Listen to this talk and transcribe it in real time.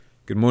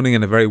Good morning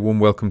and a very warm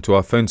welcome to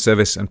our phone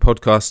service and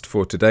podcast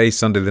for today,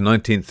 Sunday the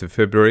 19th of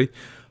February.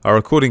 Our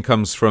recording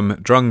comes from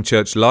Drung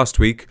Church last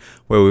week,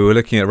 where we were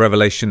looking at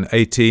Revelation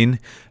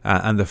 18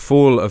 and the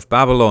fall of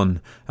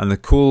Babylon and the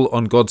call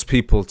on God's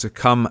people to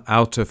come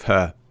out of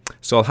her.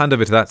 So I'll hand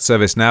over to that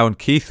service now, and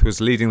Keith was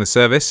leading the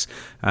service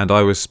and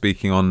I was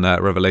speaking on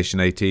Revelation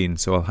 18,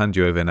 so I'll hand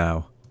you over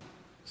now.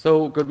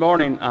 So good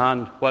morning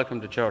and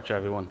welcome to church,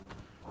 everyone.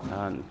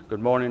 And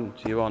good morning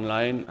to you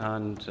online,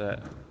 and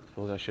I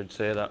suppose I should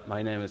say that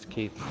my name is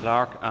Keith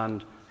Clark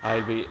and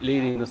I'll be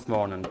leading this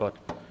morning, but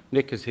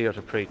Nick is here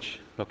to preach,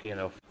 lucky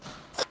enough.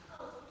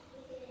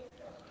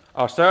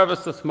 Our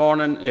service this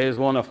morning is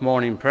one of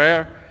morning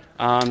prayer,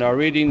 and our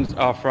readings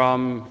are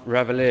from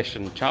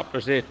Revelation,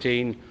 chapters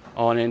 18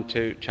 on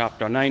into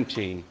chapter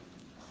 19.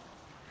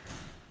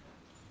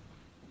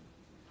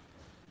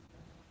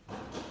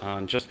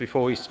 And just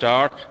before we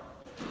start,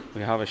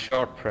 we have a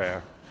short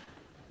prayer.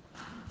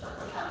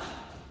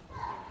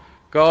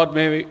 God,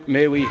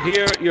 may we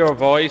hear your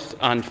voice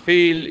and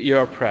feel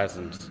your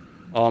presence.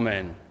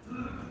 Amen.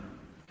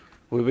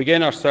 We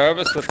begin our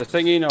service with the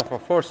singing of our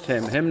first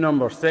hymn, hymn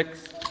number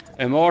 6,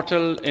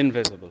 Immortal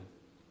Invisible.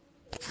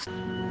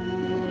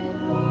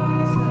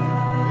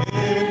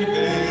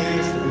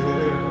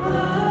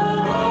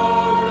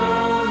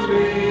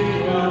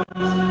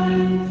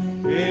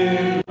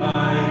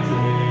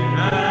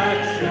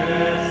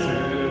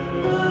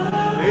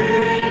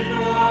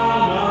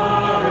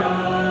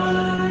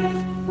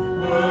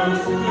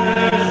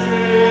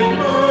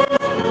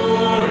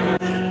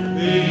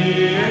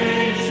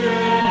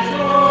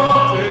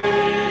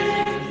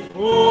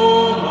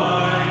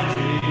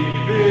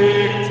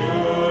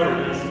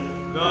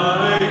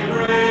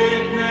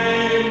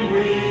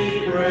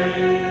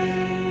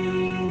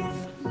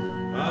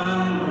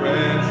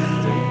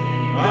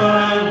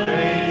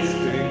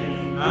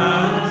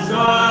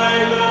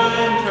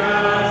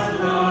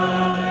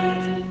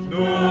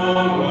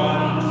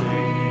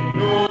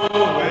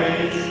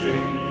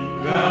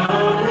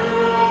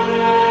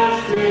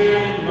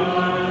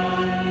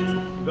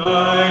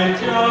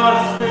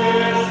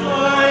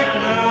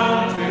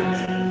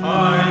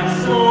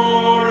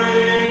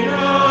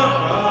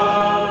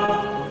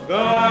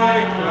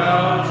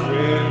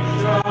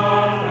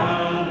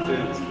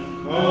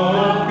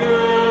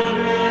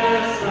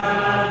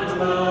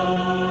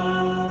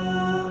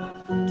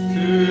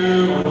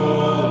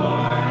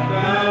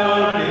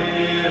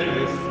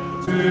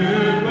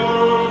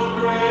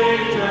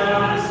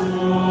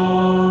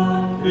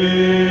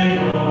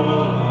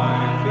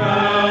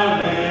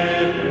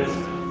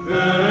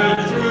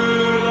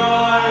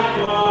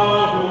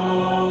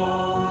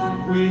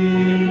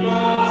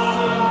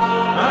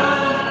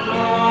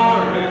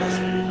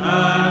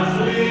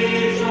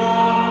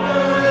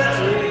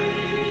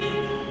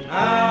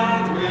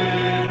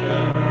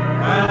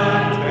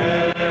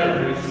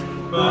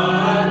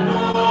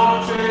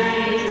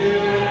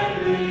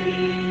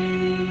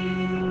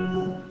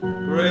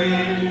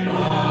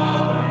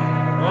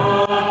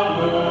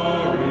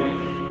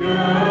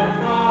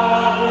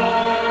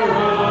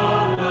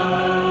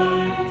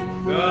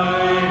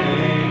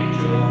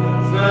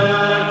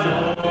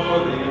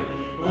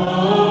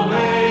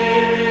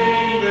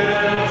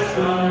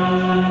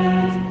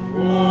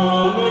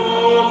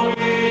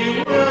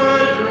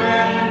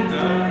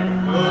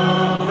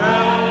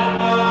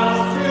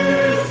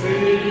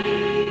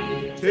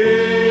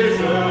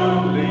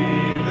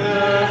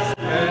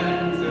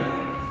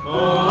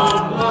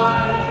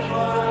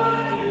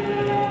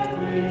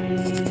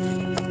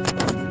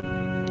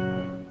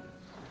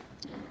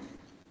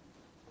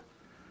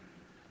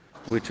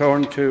 We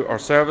turn to our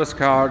service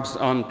cards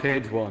on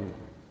page 1.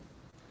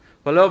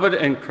 Beloved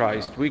in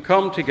Christ, we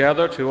come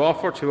together to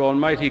offer to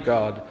Almighty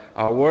God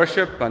our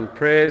worship and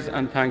praise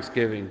and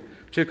thanksgiving,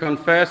 to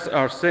confess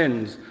our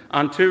sins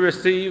and to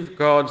receive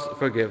God's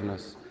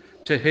forgiveness,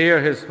 to hear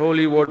his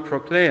holy word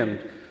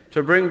proclaimed,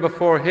 to bring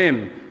before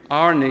him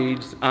our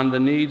needs and the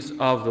needs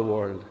of the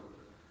world,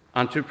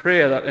 and to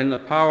pray that in the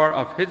power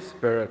of his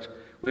Spirit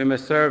we may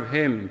serve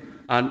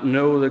him and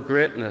know the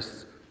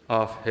greatness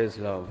of his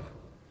love.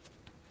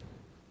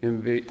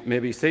 You may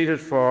be seated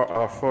for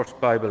our first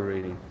Bible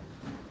reading.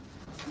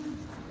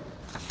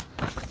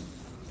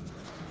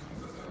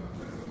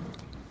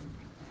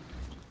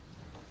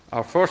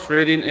 Our first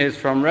reading is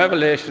from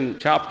Revelation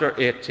chapter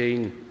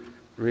 18,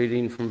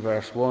 reading from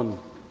verse 1.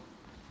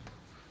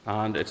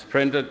 And it's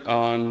printed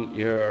on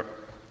your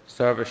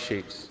service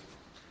sheets.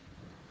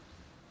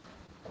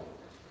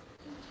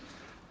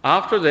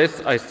 After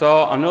this, I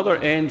saw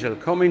another angel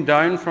coming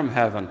down from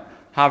heaven,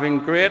 having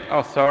great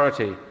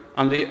authority,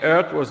 and the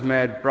earth was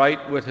made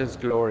bright with his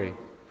glory.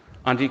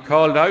 And he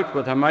called out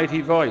with a mighty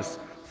voice,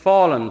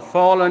 "Fallen,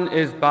 fallen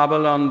is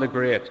Babylon the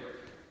Great.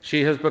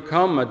 She has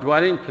become a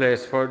dwelling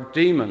place for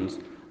demons,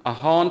 a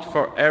haunt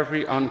for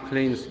every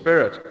unclean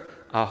spirit,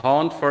 a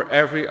haunt for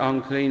every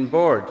unclean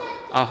bird,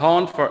 a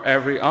haunt for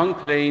every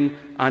unclean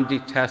and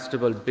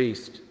detestable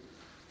beast.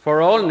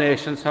 For all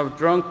nations have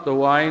drunk the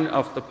wine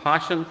of the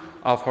passion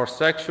of her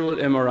sexual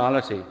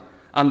immorality,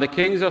 And the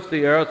kings of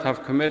the earth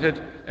have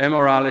committed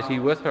immorality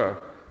with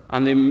her,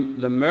 and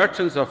the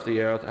merchants of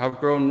the earth have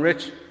grown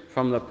rich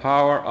from the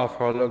power of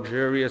her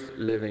luxurious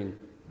living.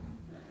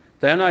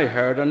 Then I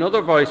heard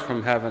another voice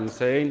from heaven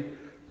saying,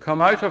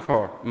 Come out of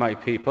her, my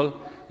people,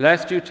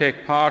 lest you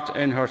take part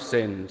in her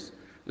sins,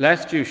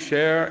 lest you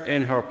share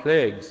in her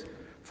plagues,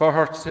 for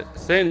her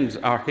sins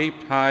are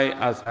heaped high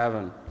as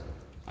heaven,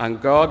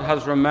 and God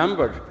has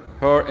remembered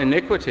her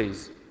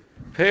iniquities.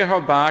 Pay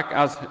her back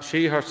as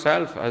she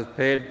herself has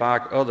paid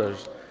back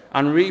others,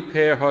 and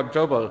repay her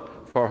double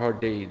for her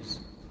deeds.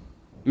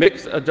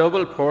 Mix a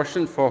double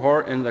portion for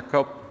her in the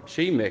cup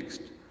she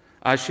mixed,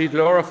 as she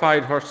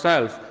glorified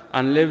herself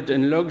and lived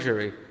in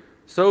luxury.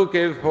 So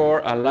give her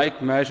a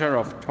like measure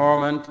of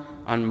torment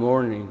and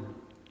mourning.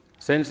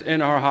 Since in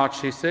her heart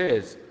she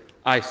says,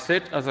 I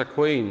sit as a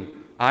queen,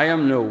 I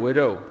am no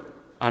widow,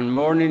 and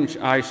mourning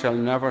I shall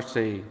never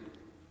see.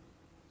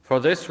 For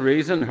this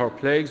reason her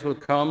plagues will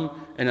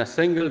come in a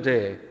single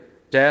day,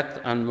 death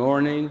and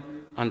mourning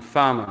and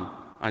famine,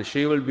 and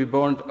she will be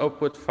burnt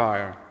up with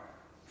fire.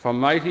 For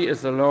mighty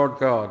is the Lord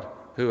God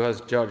who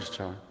has judged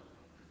her.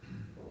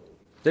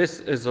 This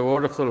is the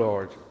word of the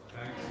Lord.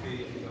 Thanks be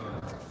to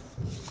God.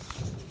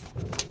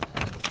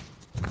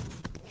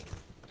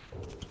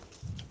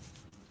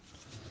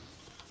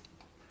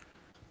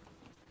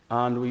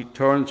 And we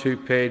turn to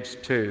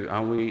page 2,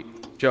 and we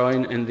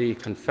join in the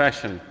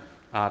confession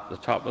at the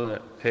top of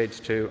the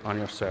page 2 on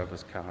your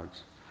service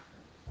cards.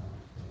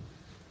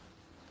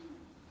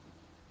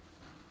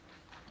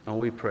 And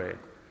we pray.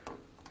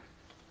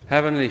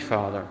 Heavenly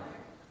Father,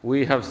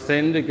 we have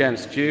sinned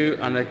against you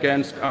and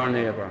against our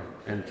neighbour,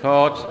 in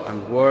thought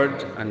and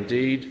word and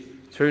deed,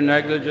 through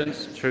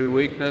negligence, through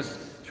weakness,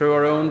 through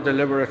our own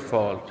deliberate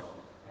fault,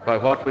 by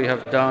what we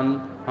have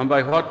done and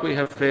by what we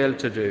have failed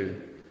to do.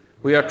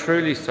 We are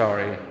truly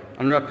sorry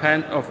and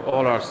repent of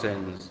all our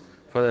sins,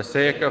 for the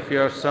sake of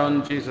your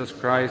Son, Jesus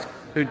Christ,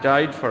 who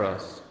died for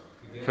us.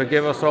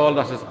 Forgive us all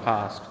that is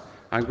past,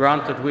 and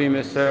grant that we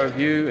may serve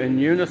you in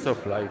newness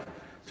of life,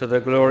 to the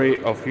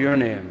glory of your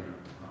name.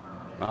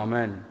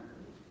 Amen.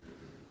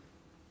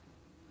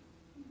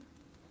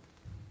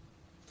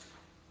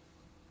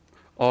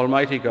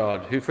 Almighty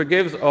God, who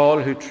forgives all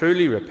who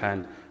truly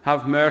repent,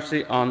 have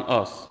mercy on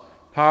us,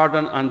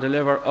 pardon and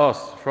deliver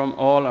us from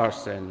all our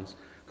sins,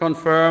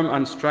 confirm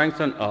and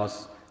strengthen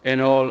us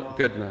in all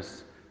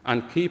goodness,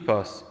 and keep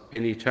us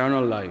in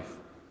eternal life.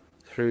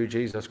 Through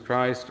Jesus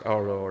Christ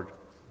our Lord.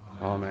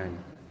 Amen.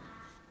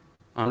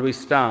 And we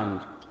stand.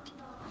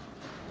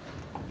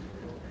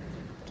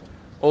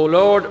 O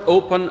Lord,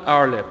 open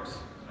our lips.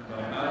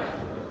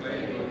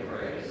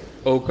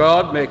 O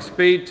God, make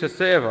speed to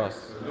save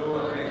us.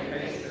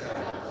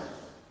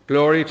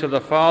 Glory to the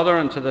Father,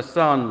 and to the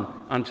Son,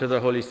 and to the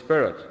Holy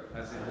Spirit.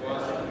 As it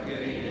was in the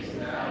beginning, is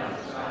now,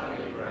 and shall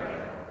be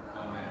forever.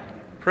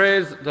 Amen.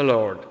 Praise the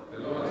Lord. The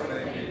Lord's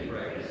name be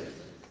praised.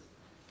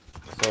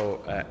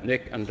 So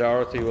Nick and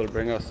Dorothy will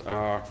bring us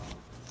our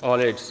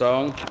all-age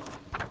song,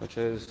 which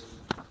is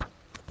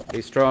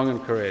Be Strong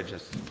and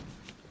Courageous.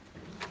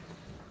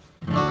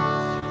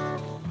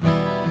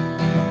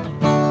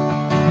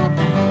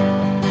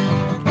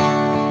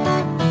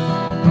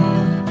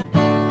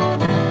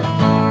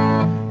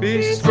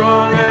 Be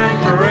strong and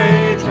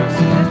courageous,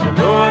 the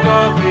Lord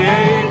of the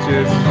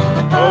ages,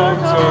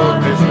 holds all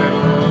his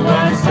little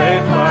ones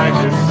safe by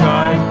his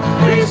side.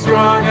 Be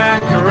strong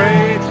and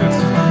courageous,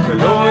 the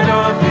Lord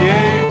of the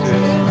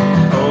ages,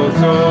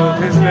 holds all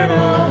his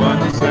little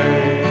ones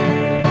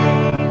safe.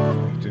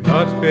 Do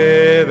not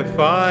fear the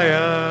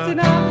fire, Do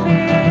not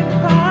fear the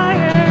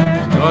fire.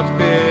 do not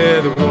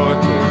fear the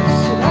waters,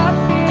 Do not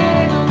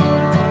fear the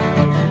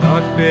waters. do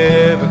not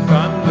fear the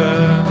thunder.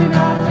 Do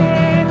not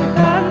fear the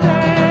thunder.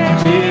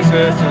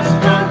 Jesus has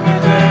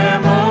conquered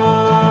them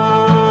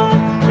all.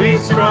 Be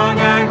strong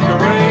and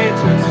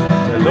courageous.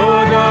 The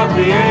Lord of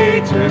the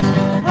ages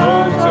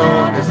holds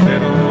all his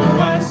little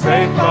ones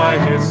safe by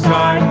his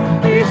side.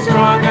 Be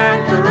strong and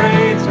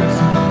courageous.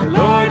 The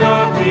Lord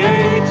of the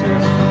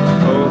ages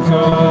holds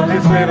all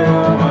his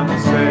little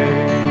ones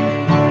safe.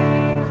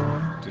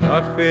 Do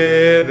not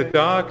fear the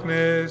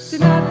darkness. Do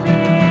not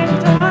fear the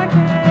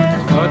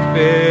darkness. Do not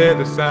fear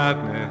the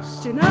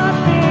sadness. Do not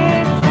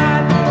fear the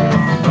sadness.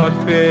 Do not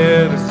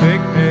fear the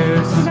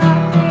sickness. Do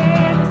not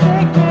fear the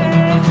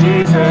sickness.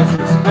 Jesus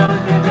has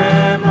conquered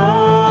them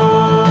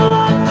all.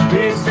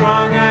 Be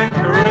strong and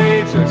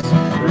courageous.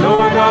 The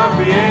Lord of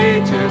the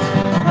ages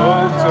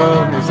holds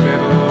all his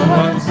little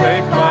ones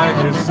safe by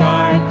his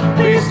side.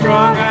 Be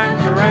strong and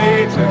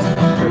courageous.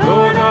 The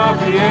Lord of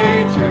the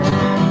ages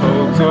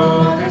holds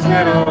all his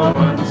little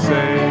ones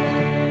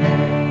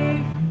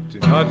safe. Do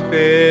not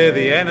fear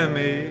the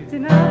enemy. Do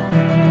not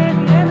fear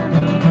the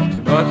enemy.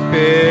 Do not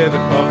fear the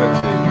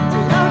poverty. Do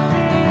not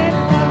fear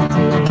the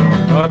poverty.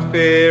 Do not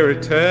fear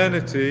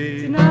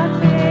eternity. Do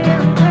not fear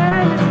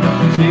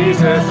eternity.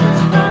 Jesus has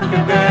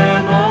conquered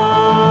them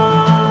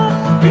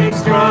all. Be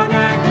strong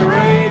and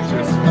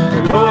courageous.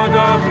 The Lord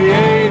of the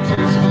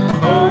ages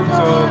holds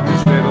all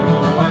his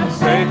little ones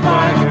safe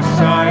by his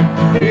side.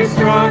 Be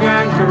strong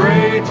and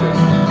courageous.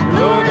 The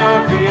Lord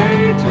of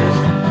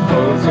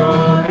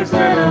His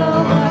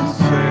little ones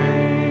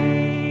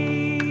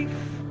safe.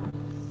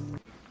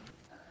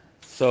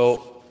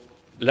 So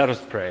let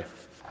us pray.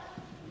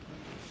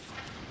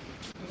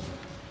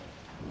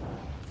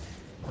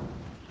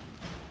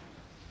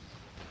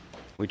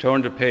 We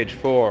turn to page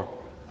 4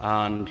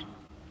 and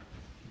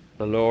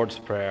the Lord's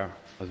Prayer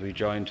as we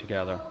join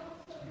together.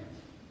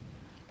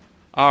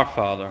 Our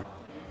Father,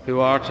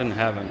 who art in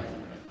heaven,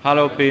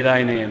 hallowed be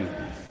thy name.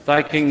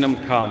 Thy kingdom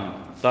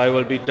come, thy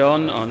will be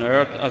done on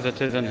earth as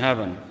it is in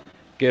heaven.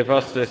 Give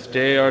us this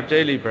day our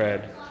daily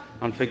bread,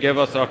 and forgive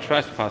us our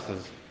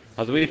trespasses,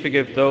 as we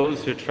forgive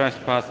those who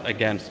trespass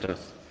against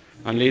us.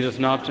 And lead us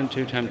not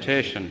into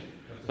temptation,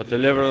 but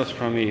deliver us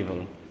from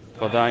evil.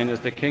 For thine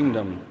is the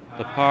kingdom,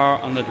 the power,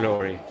 and the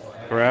glory,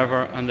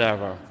 forever and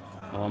ever.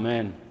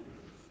 Amen.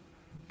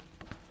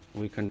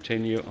 We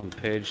continue on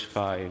page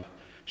 5.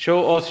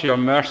 Show us your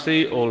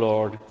mercy, O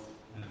Lord.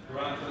 And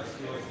grant us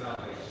your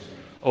salvation.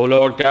 O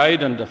Lord,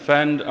 guide and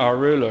defend our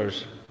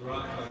rulers.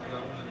 Grant us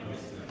government and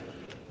wisdom.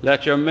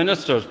 Let your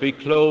ministers be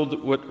clothed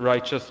with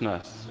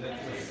righteousness.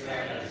 Let your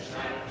scepter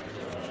shine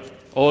for joy.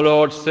 O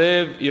Lord,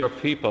 save your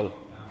people.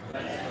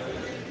 And let those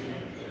who do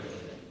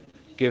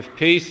good. Give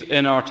peace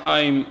in our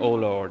time, O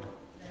Lord.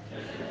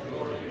 Let your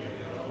glory be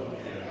their whole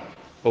care.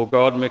 O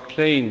God, make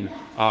clean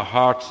our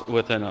hearts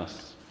within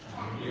us.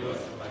 And renew us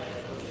by your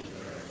Holy Spirit.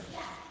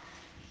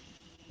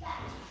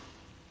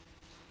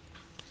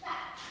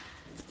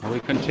 And we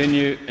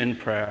continue in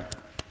prayer.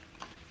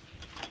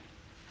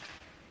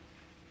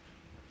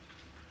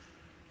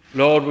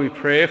 Lord, we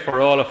pray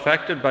for all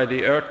affected by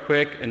the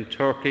earthquake in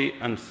Turkey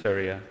and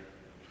Syria.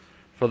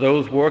 For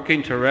those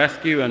working to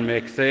rescue and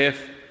make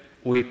safe,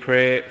 we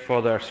pray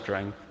for their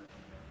strength.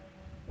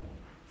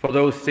 For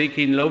those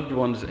seeking loved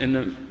ones in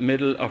the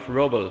middle of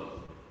rubble,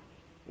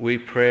 we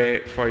pray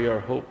for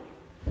your hope.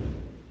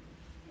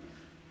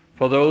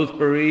 For those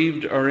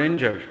bereaved or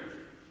injured,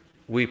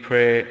 we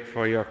pray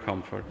for your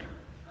comfort.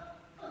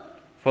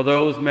 For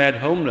those made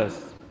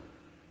homeless,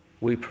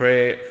 we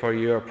pray for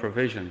your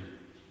provision.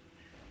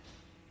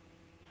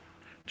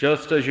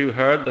 Just as you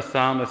heard the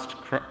psalmist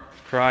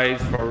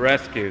cries for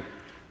rescue,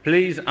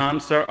 please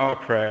answer our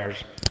prayers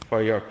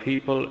for your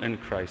people in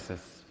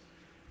crisis.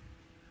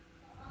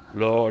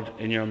 Lord,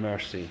 in your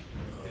mercy.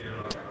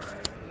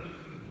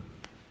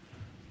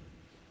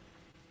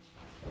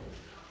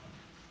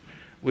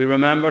 We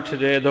remember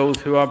today those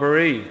who are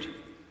bereaved.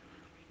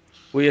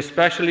 We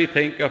especially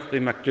think of the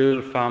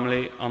McDougall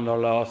family and their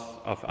loss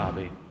of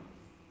Abby.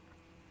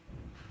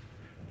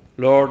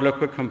 Lord,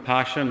 look with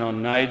compassion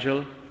on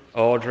Nigel,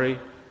 Audrey,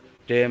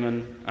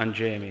 Damon, and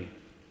Jamie.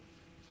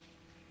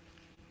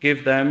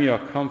 Give them your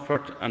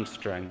comfort and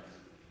strength.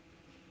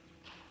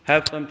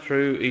 Help them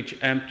through each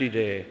empty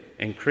day,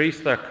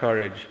 increase their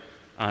courage,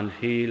 and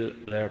heal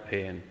their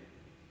pain.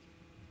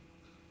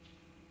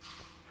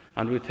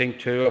 And we think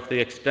too of the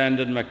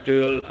extended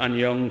McDougall and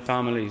Young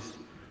families,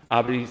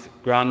 Abby's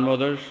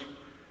grandmothers,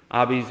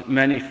 Abby's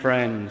many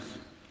friends,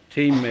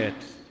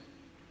 teammates,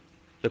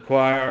 the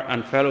choir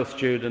and fellow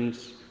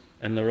students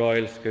in the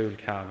Royal School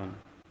Cavan.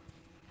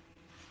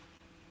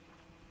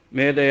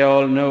 May they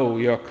all know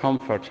your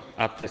comfort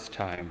at this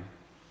time.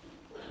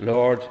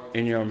 Lord,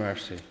 in your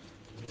mercy.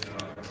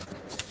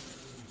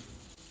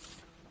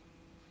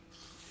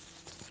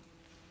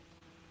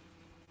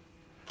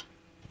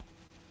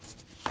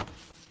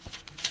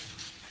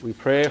 We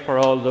pray for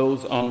all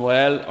those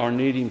unwell or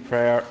needing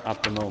prayer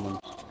at the moment.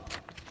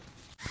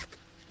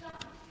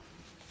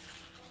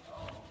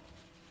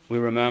 We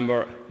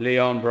remember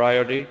Leon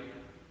Briardy,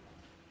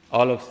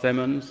 Olive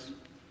Simmons,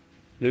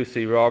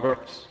 Lucy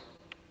Roberts,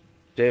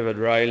 David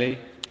Riley,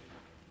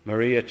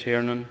 Maria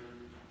Tiernan,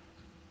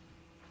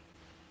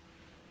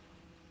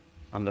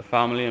 and the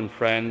family and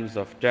friends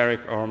of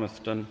Derek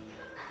Ormiston,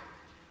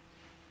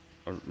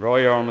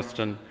 Roy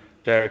Ormiston,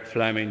 Derek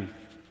Fleming,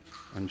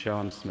 and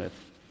John Smith.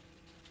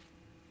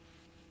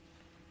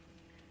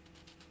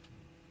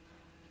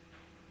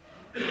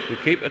 We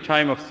keep a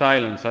time of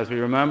silence as we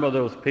remember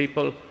those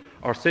people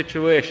or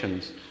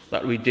situations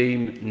that we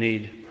deem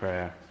need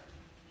prayer.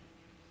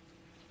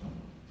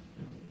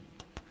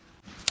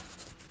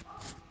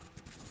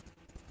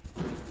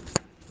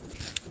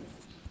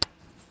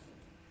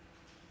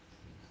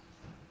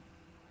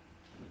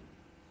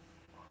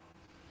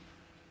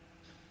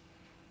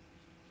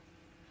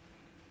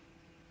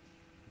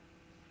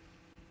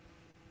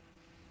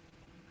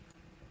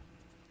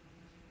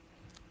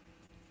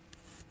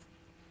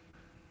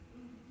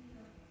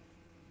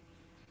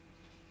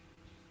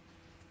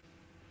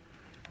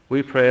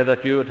 We pray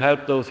that you would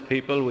help those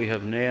people we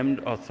have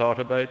named or thought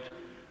about,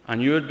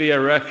 and you would be a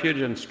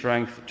refuge and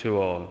strength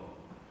to all.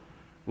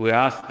 We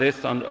ask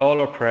this and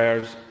all our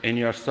prayers in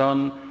your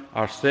Son,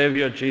 our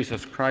Saviour,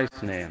 Jesus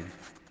Christ's name.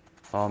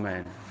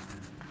 Amen.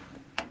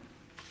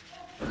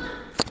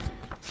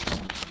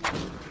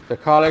 The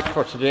collect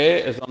for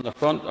today is on the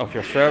front of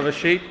your service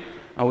sheet,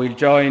 and we'll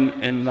join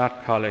in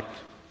that collect.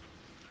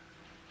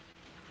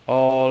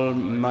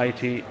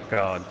 Almighty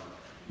God,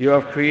 you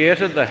have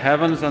created the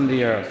heavens and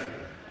the earth,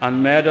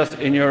 and made us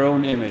in your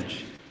own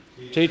image.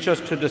 Teach us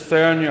to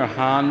discern your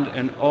hand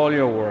in all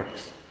your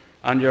works,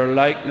 and your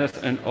likeness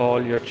in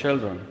all your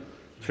children,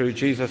 through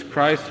Jesus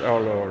Christ our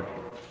Lord,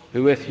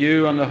 who with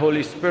you and the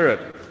Holy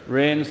Spirit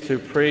reigns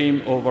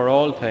supreme over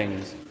all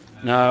things,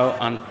 now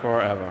and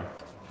forever.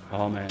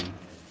 Amen.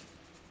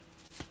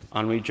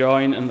 And we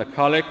join in the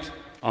collect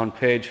on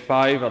page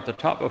 5, at the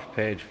top of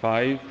page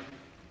 5.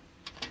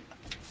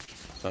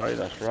 Sorry,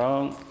 that's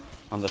wrong.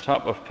 On the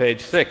top of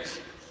page 6.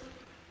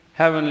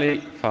 Heavenly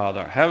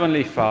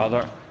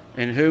Father,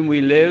 in whom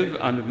we live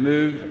and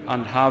move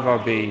and have our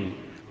being,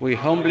 we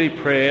humbly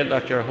pray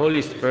that your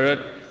Holy Spirit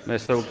may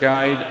so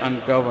guide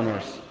and govern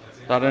us,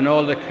 that in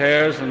all the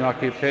cares and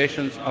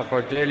occupations of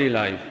our daily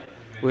life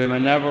we may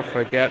never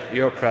forget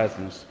your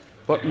presence,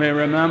 but may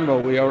remember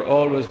we are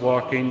always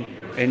walking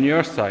in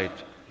your sight,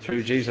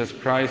 through Jesus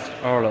Christ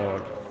our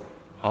Lord.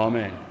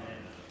 Amen.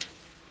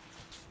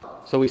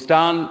 So we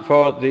stand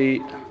for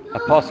the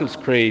Apostles'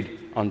 Creed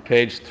on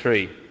page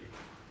 3.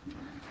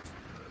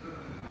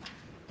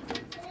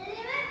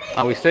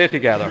 And we say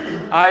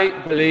together, I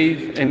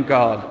believe in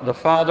God, the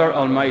Father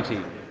Almighty,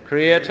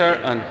 Creator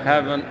of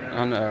heaven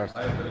and earth.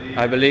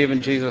 I believe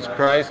in Jesus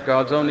Christ,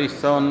 God's only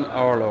Son,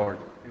 our Lord,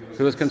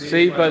 who was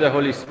conceived by the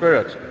Holy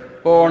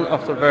Spirit, born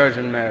of the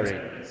Virgin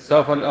Mary,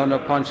 suffered under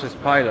Pontius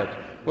Pilate,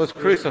 was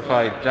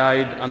crucified,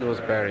 died, and was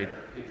buried.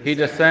 He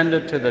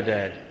descended to the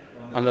dead.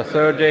 On the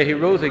third day he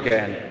rose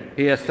again.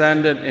 He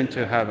ascended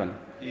into heaven.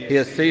 He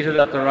is seated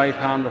at the right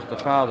hand of the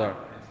Father,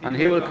 and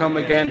he will come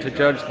again to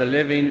judge the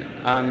living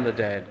and the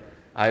dead.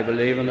 I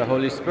believe in the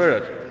Holy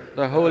Spirit,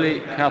 the Holy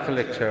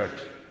Catholic Church,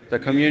 the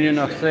communion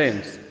of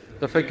saints,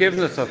 the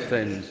forgiveness of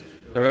sins,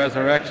 the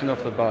resurrection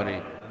of the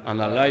body, and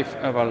the life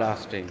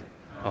everlasting.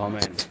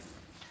 Amen.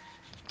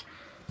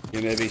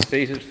 You may be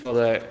seated for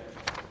the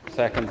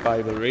second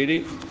Bible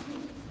reading.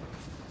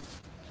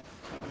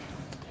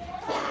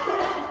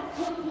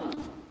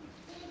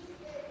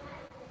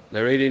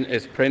 The reading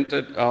is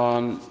printed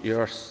on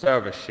your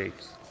service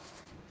sheets.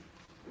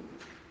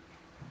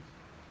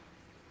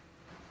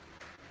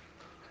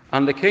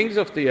 And the kings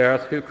of the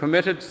earth who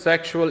committed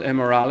sexual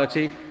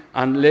immorality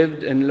and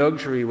lived in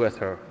luxury with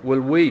her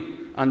will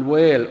weep and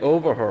wail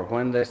over her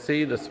when they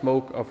see the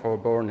smoke of her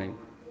burning.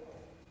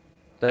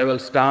 They will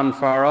stand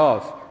far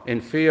off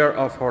in fear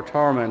of her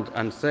torment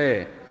and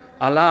say,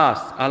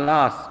 Alas,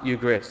 alas, you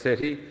great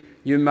city,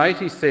 you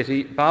mighty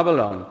city,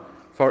 Babylon,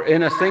 for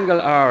in a single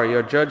hour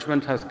your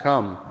judgment has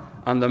come,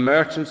 and the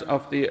merchants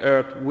of the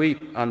earth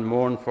weep and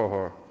mourn for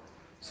her,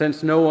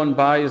 since no one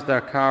buys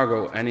their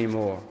cargo any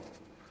more.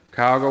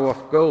 Cargo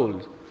of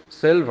gold,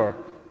 silver,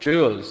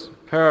 jewels,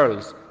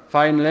 pearls,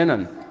 fine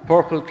linen,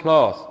 purple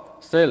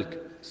cloth, silk,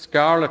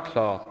 scarlet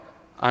cloth,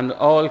 and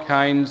all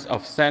kinds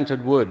of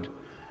scented wood,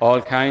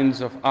 all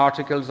kinds of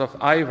articles of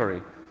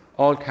ivory,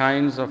 all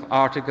kinds of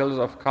articles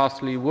of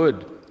costly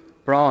wood,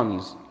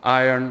 bronze,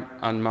 iron,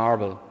 and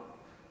marble,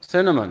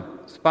 cinnamon,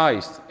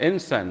 spice,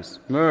 incense,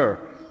 myrrh,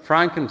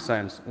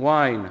 frankincense,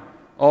 wine,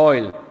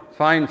 oil,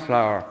 fine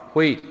flour,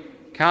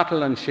 wheat,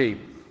 cattle and sheep,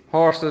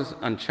 horses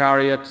and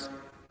chariots,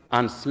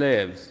 and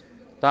slaves,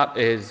 that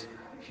is,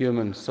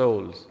 human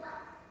souls.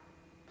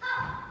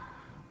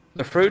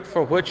 The fruit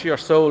for which your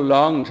soul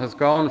longed has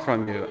gone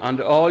from you, and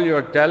all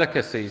your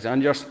delicacies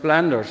and your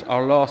splendors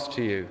are lost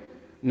to you,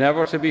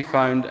 never to be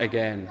found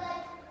again.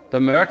 The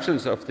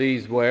merchants of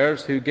these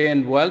wares who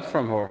gained wealth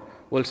from her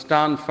will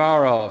stand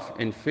far off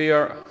in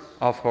fear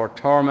of her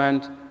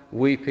torment,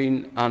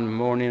 weeping and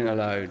mourning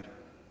aloud.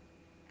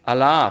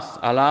 Alas,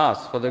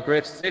 alas, for the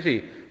great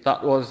city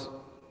that was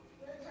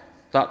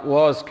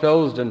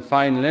clothed in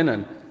fine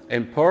linen,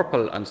 in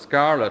purple and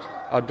scarlet,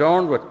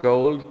 adorned with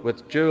gold,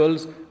 with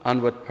jewels,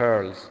 and with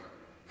pearls.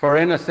 For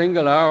in a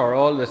single hour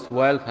all this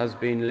wealth has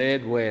been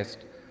laid waste,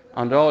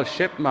 and all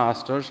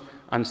shipmasters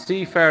and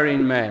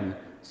seafaring men,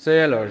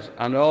 sailors,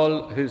 and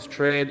all whose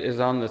trade is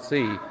on the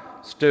sea,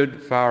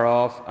 stood far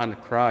off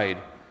and cried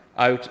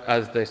out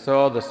as they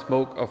saw the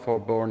smoke of her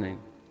burning.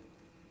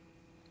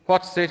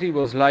 What city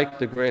was like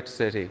the great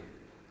city?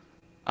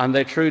 And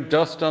they threw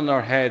dust on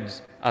their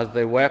heads as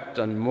they wept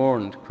and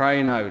mourned,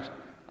 crying out,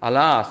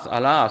 Alas,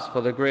 alas,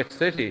 for the great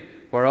city,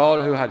 where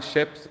all who had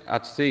ships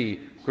at sea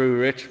grew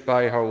rich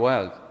by her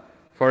wealth.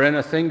 For in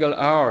a single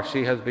hour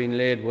she has been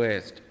laid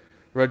waste.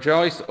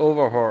 Rejoice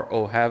over her,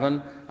 O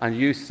heaven, and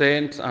you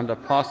saints and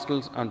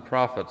apostles and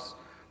prophets,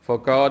 for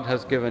God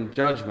has given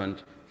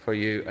judgment for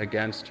you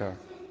against her.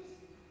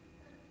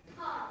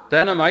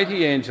 Then a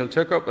mighty angel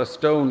took up a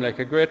stone like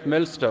a great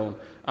millstone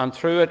and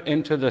threw it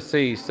into the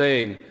sea,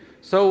 saying,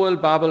 So will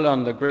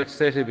Babylon, the great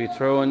city, be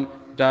thrown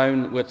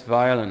down with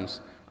violence,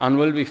 and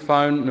will be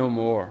found no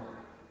more.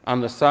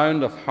 And the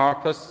sound of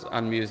harpists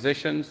and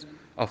musicians,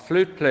 of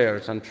flute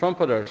players and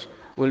trumpeters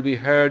will be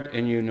heard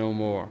in you no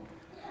more.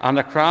 And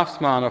a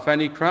craftsman of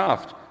any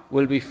craft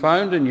will be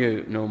found in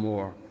you no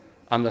more.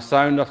 And the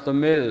sound of the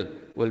mill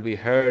will be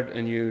heard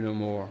in you no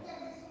more.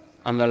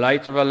 And the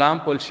light of a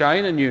lamp will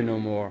shine in you no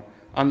more.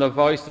 And the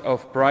voice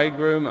of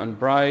bridegroom and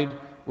bride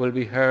will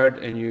be heard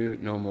in you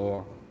no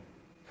more.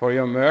 For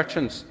your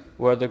merchants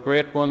were the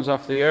great ones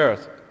of the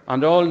earth,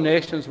 and all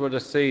nations were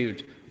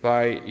deceived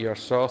by your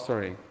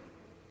sorcery.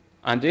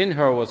 And in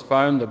her was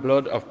found the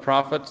blood of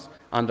prophets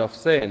and of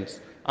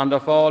saints and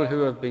of all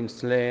who have been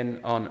slain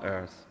on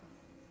earth.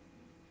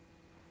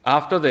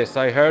 After this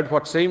I heard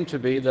what seemed to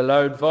be the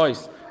loud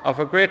voice of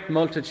a great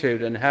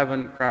multitude in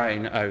heaven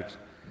crying out,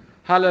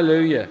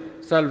 Hallelujah!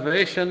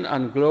 Salvation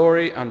and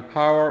glory and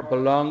power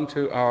belong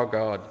to our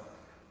God,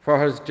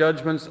 for his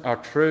judgments are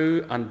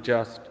true and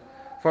just.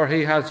 For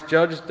he has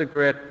judged the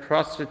great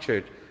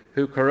prostitute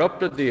who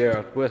corrupted the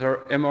earth with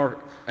her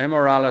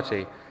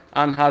immorality,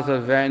 and has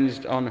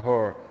avenged on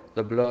her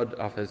the blood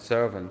of his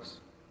servants.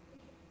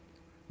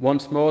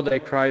 Once more they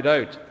cried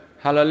out,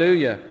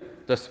 Hallelujah!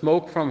 The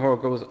smoke from her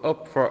goes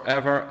up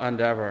forever and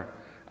ever.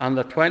 And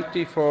the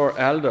 24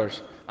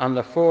 elders and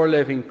the 4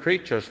 living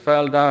creatures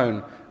fell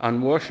down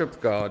and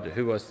worshipped God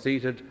who was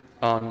seated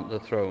on the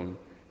throne,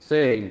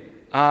 saying,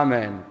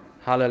 Amen,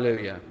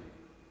 Hallelujah.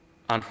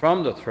 And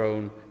from the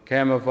throne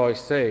came a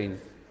voice saying,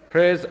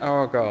 Praise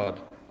our God,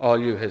 all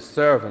you his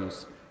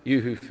servants,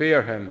 you who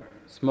fear him,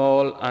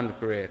 small and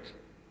great.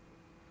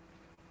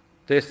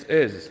 This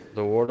is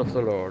the word of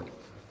the Lord.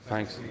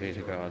 Thanks be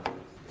to God.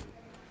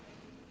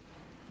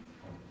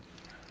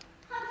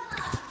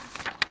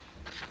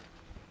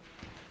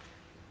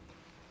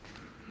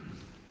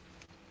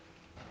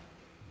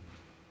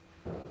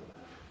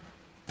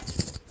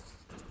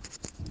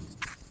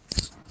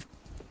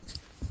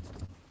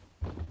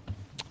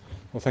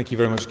 Well, thank you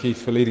very much,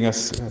 Keith, for leading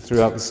us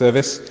throughout the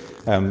service.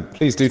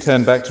 Please do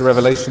turn back to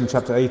Revelation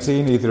chapter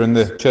 18, either in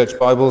the church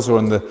Bibles or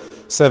on the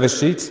service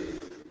sheet,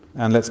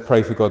 and let's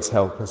pray for God's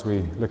help as we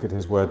look at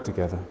his word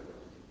together.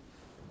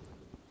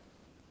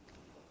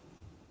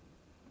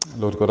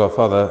 Lord God, our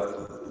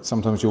Father,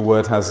 sometimes your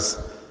word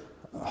has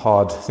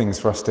hard things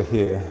for us to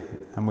hear,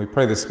 and we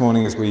pray this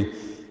morning as we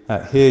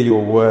hear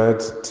your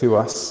word to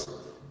us,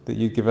 that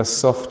you give us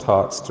soft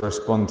hearts to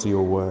respond to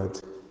your word.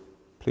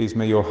 Please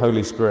may your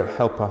Holy Spirit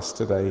help us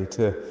today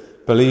to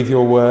believe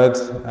your word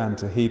and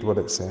to heed what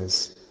it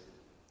says.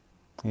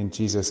 In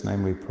Jesus'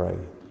 name we pray.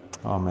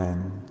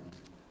 Amen.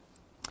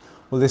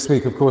 Well, this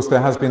week, of course, there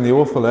has been the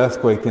awful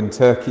earthquake in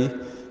Turkey,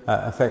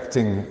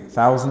 affecting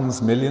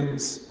thousands,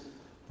 millions.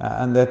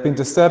 And there have been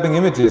disturbing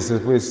images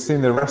as we've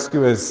seen the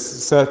rescuers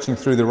searching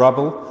through the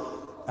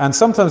rubble. And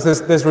sometimes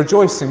there's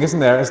rejoicing, isn't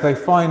there, as they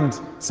find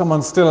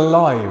someone still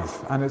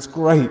alive, and it's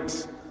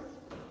great.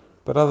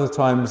 But other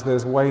times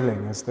there's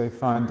wailing as they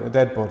find a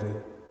dead body.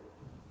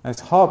 And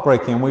it's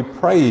heartbreaking, and we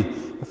pray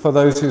for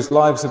those whose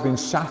lives have been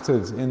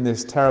shattered in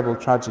this terrible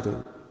tragedy.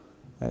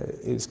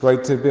 It's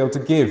great to be able to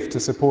give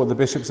to support the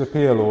Bishop's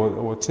Appeal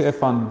or Tear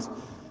Fund.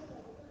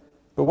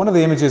 But one of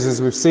the images,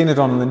 as we've seen it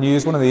on the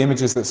news, one of the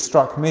images that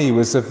struck me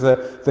was of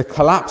the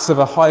collapse of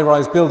a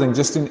high-rise building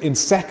just in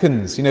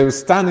seconds. You know, it was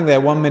standing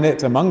there 1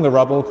 minute among the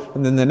rubble,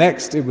 and then the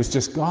next it was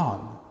just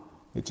gone.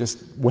 It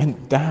just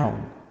went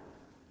down.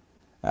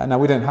 Now,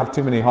 we don't have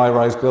too many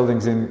high-rise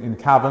buildings in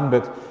Cavan,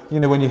 but, you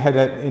know, when you head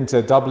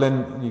into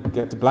Dublin, you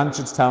get to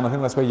Blanchardstown, I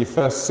think that's where you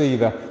first see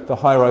the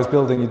high-rise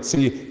building. You'd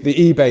see the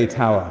eBay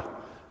tower,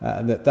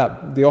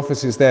 the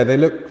offices there. They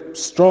look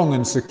strong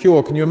and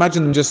secure. Can you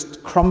imagine them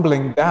just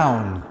crumbling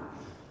down?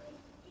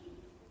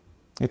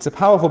 It's a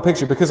powerful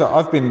picture because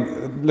I've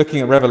been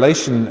looking at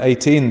Revelation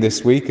 18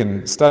 this week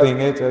and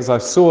studying it. As I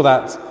saw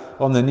that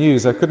on the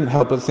news, I couldn't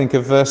help but think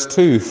of verse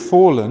 2,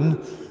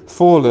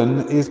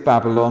 Fallen is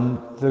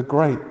Babylon the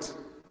Great,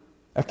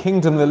 a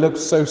kingdom that looked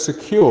so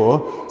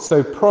secure,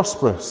 so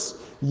prosperous,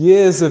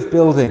 years of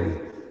building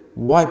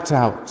wiped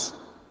out.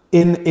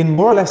 In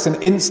more or less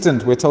an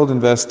instant, we're told in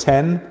verse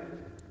 10,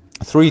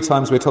 3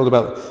 times we're told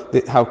about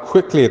how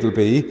quickly it'll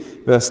be.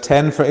 Verse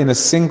 10, for in a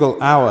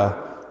single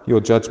hour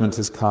your judgment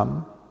has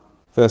come.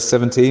 Verse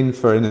 17,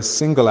 for in a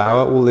single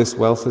hour all this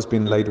wealth has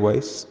been laid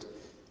waste.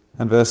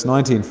 And verse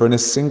 19, for in a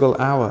single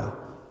hour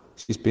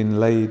she's been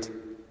laid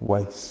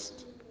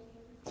waste.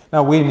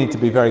 Now, we need to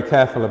be very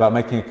careful about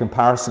making a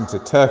comparison to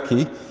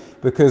Turkey,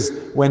 because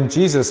when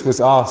Jesus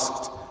was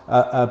asked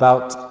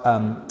about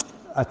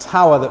a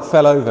tower that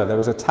fell over, there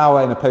was a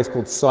tower in a place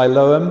called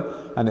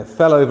Siloam, and it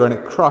fell over and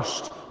it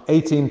crushed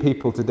 18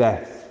 people to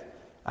death.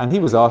 And he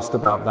was asked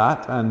about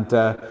that,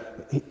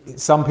 and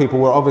some people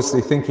were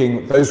obviously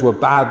thinking those were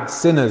bad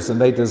sinners and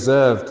they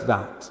deserved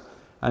that.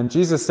 And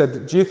Jesus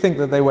said, do you think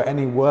that they were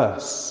any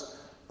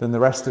worse than the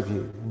rest of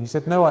you? And he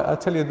said, no, I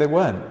tell you they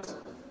weren't.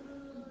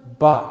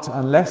 But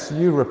unless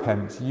you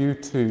repent, you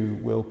too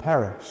will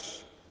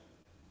perish.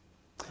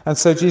 And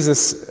so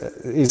Jesus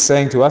is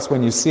saying to us,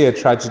 when you see a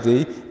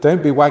tragedy,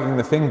 don't be wagging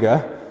the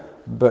finger,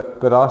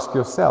 but ask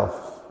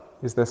yourself,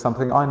 is there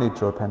something I need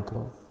to repent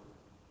of?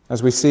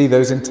 As we see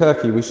those in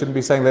Turkey, we shouldn't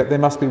be saying that they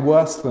must be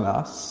worse than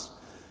us,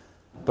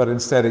 but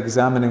instead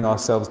examining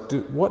ourselves,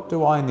 what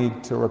do I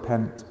need to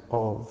repent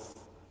of?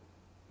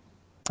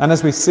 And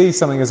as we see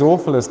something as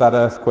awful as that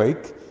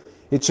earthquake,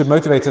 it should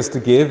motivate us to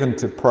give and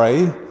to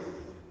pray,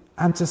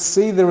 and to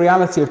see the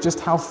reality of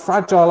just how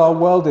fragile our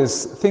world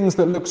is. Things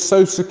that look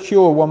so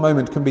secure one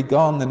moment can be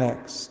gone the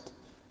next.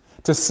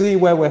 To see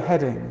where we're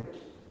heading.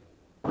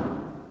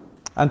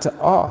 And to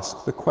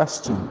ask the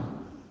question,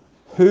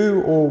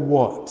 who or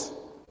what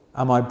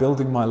am I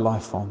building my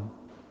life on?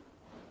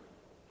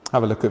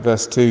 Have a look at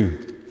verse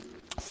 2.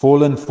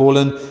 Fallen,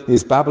 fallen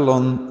is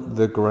Babylon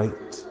the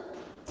Great.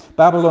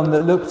 Babylon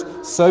that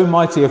looked so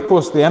mighty. Of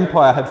course, the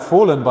empire had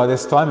fallen by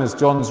this time, as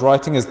John's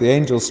writing, as the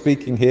angel's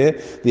speaking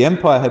here. The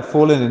empire had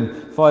fallen in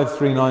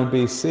 539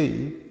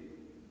 BC.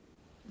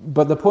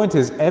 But the point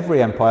is,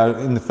 every empire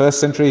in the first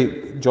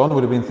century, John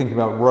would have been thinking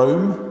about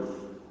Rome,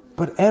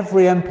 but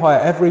every empire,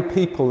 every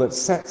people that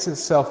sets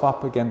itself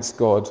up against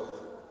God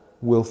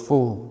will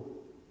fall.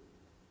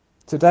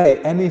 Today,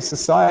 any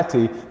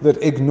society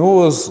that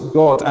ignores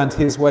God and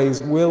his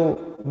ways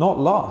will not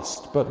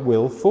last, but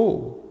will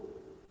fall.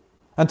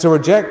 And to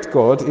reject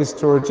God is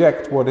to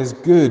reject what is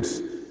good.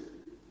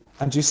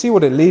 And you see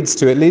what it leads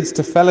to? It leads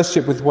to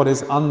fellowship with what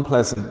is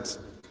unpleasant.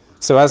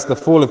 So as the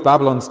fall of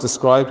Babylon is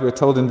described, we're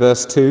told in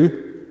verse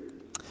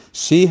 2,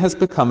 she has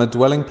become a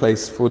dwelling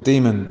place for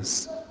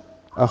demons,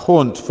 a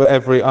haunt for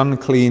every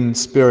unclean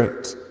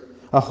spirit,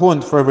 a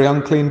haunt for every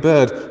unclean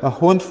bird, a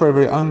haunt for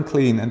every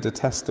unclean and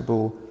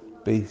detestable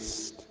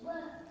beast.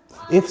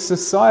 If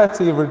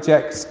society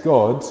rejects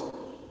God,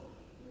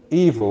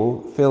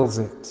 evil fills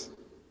it.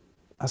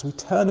 As we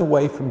turn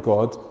away from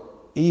God,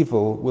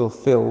 evil will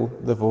fill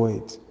the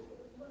void.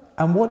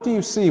 And what do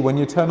you see when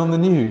you turn on the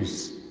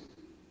news?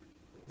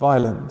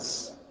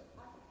 Violence,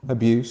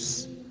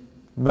 abuse,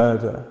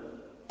 murder,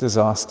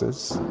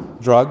 disasters,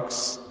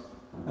 drugs.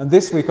 And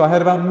this week I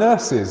heard about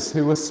nurses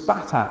who were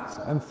spat at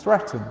and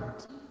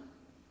threatened.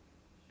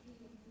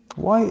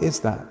 Why is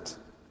that?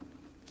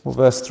 Well,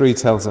 verse 3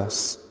 tells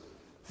us,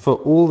 for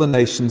all the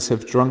nations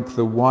have drunk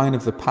the wine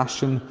of the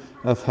passion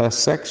of her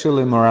sexual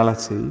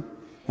immorality,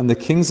 and the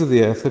kings of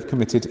the earth have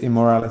committed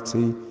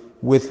immorality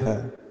with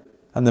her,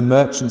 and the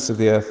merchants of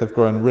the earth have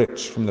grown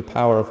rich from the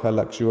power of her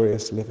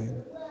luxurious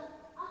living.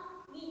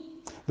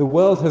 The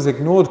world has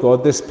ignored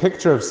God. This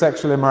picture of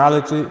sexual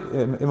immorality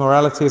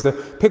is a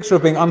picture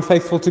of being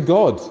unfaithful to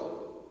God,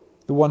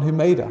 the one who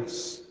made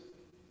us.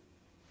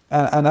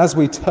 And as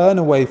we turn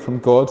away from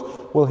God,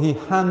 well, he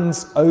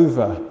hands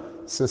over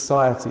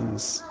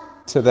societies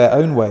to their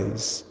own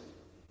ways,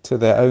 to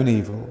their own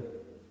evil.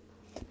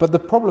 But the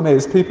problem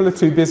is, people are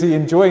too busy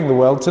enjoying the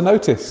world to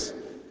notice.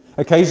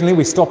 Occasionally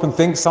we stop and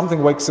think,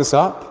 something wakes us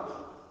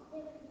up,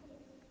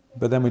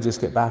 but then we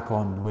just get back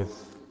on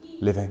with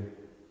living.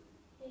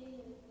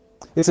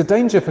 It's a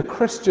danger for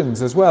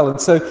Christians as well.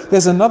 And so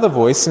there's another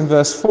voice in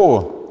verse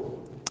 4.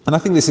 And I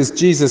think this is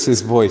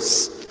Jesus'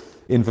 voice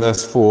in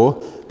verse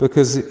 4,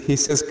 because he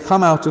says,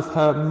 come out of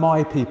her,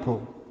 my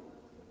people.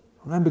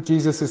 Remember,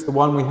 Jesus is the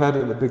one we heard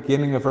at the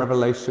beginning of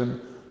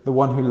Revelation, the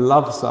one who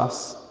loves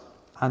us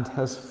and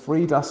has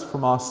freed us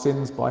from our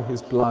sins by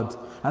his blood.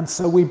 And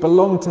so we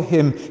belong to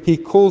him. He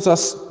calls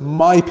us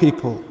my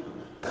people.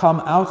 Come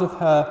out of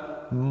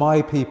her,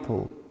 my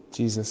people,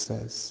 Jesus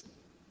says.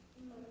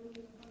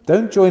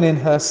 Don't join in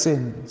her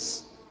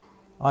sins.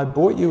 I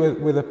bought you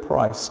with a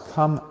price.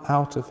 Come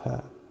out of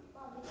her.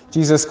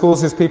 Jesus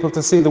calls his people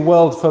to see the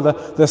world for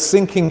the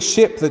sinking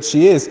ship that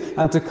she is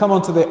and to come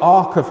onto the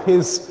ark of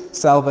his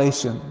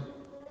salvation.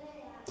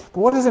 But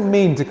what does it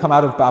mean to come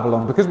out of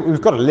Babylon? Because we've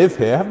got to live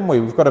here, haven't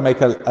we? We've got to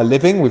make a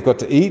living. We've got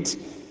to eat.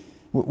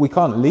 We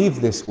can't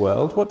leave this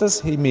world. What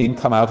does he mean,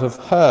 come out of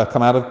her,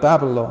 come out of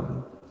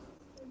Babylon?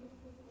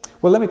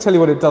 Well, let me tell you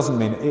what it doesn't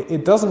mean.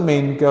 It doesn't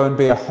mean go and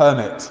be a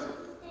hermit,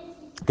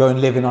 go and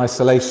live in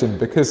isolation,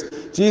 because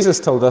Jesus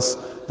told us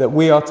that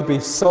we are to be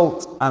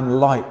salt and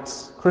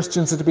light.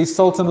 Christians are to be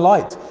salt and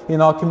light in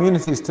our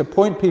communities, to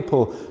point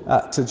people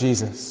to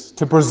Jesus,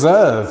 to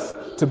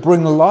preserve, to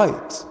bring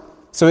light.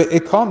 So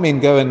it can't mean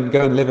go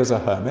and live as a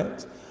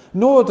hermit,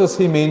 nor does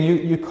he mean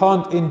you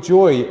can't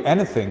enjoy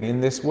anything in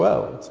this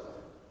world.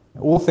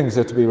 All things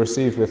are to be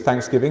received with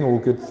thanksgiving, all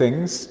good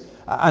things.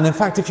 And in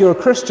fact, if you're a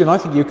Christian, I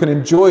think you can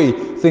enjoy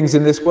things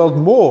in this world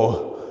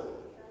more,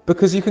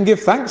 because you can give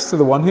thanks to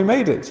the one who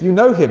made it. You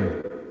know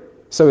him.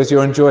 So as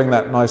you're enjoying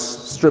that nice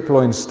strip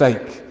loin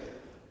steak,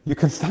 you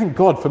can thank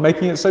God for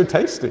making it so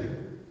tasty.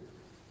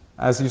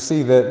 As you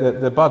see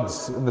the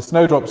buds and the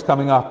snowdrops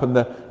coming up and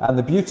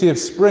the beauty of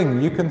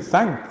spring, you can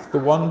thank the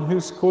one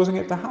who's causing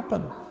it to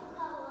happen.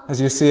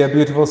 As you see a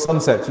beautiful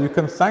sunset, you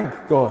can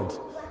thank God.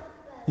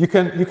 You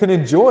can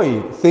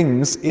enjoy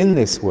things in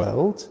this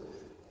world.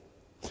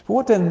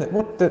 But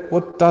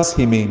what does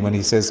he mean when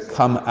he says,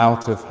 come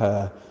out of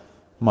her,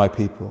 my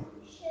people?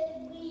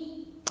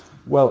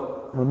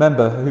 Well,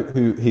 remember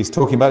who he's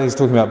talking about. He's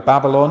talking about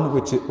Babylon,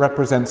 which it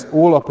represents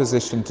all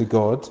opposition to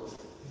God.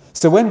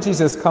 So when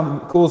Jesus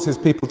calls his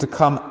people to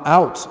come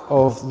out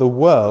of the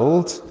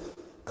world,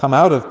 come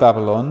out of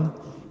Babylon,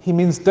 he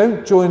means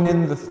don't join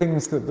in the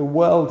things that the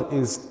world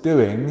is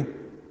doing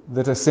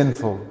that are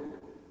sinful.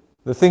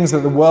 The things that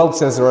the world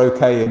says are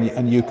okay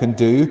and you can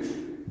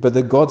do, but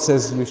that God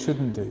says you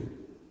shouldn't do,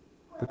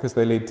 because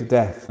they lead to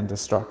death and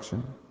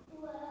destruction.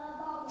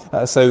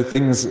 So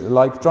things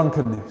like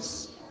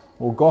drunkenness,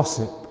 or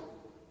gossip,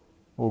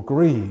 or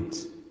greed,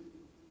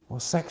 or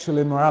sexual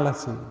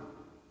immorality,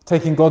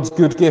 taking God's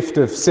good gift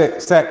of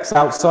sex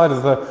outside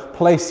of the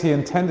place he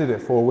intended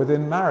it for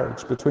within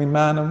marriage, between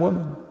man and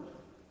woman.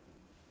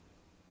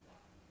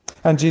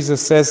 And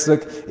Jesus says,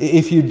 look,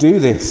 if you do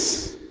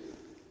this,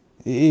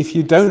 if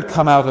you don't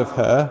come out of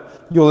her,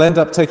 you'll end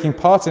up taking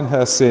part in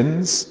her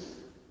sins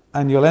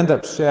and you'll end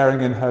up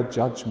sharing in her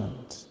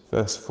judgment.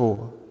 Verse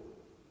 4.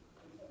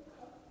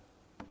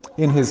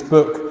 In his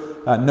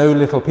book, No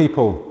Little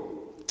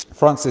People,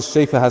 Francis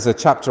Schaeffer has a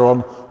chapter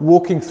on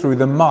walking through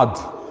the mud.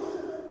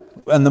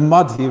 And the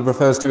mud he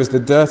refers to as the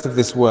dirt of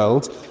this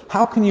world.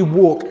 How can you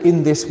walk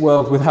in this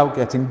world without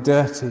getting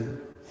dirty?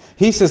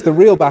 He says the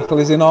real battle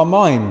is in our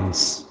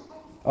minds,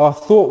 our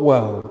thought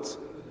world.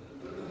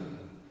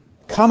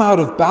 Come out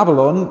of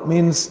Babylon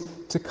means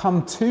to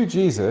come to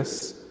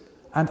Jesus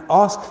and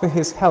ask for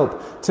his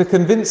help, to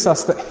convince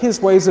us that his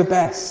ways are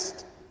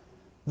best,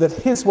 that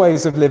his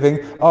ways of living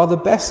are the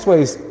best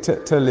ways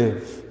to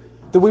live,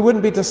 that we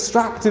wouldn't be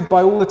distracted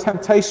by all the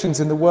temptations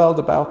in the world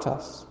about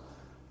us.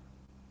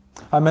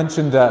 I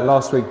mentioned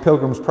last week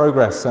Pilgrim's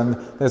Progress, and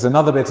there's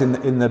another bit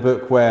in the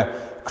book where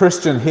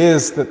Christian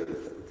hears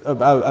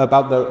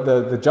about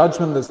the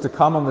judgment that's to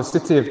come on the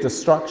city of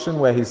destruction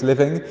where he's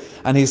living,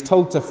 and he's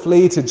told to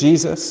flee to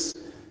Jesus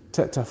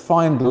to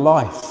find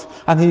life.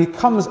 And he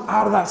comes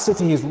out of that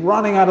city, he's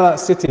running out of that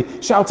city,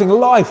 shouting,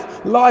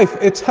 life,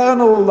 life,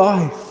 eternal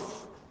life.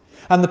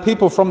 And the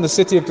people from the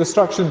city of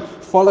destruction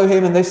follow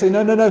him and they say,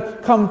 no,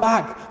 come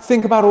back.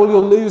 Think about all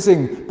you're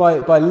losing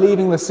by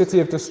leaving the city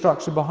of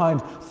destruction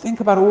behind. Think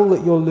about all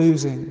that you're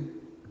losing.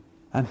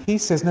 And he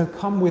says, no,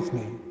 come with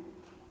me.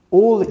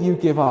 All that you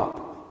give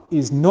up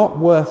is not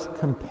worth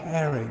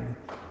comparing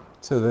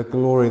to the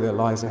glory that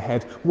lies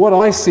ahead. What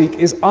I seek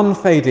is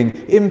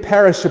unfading,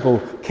 imperishable,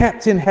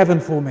 kept in heaven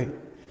for me.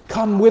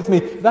 Come with me.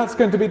 That's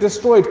going to be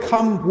destroyed.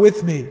 Come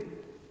with me.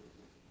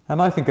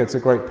 And I think it's a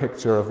great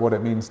picture of what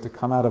it means to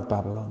come out of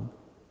Babylon.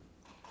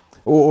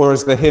 Or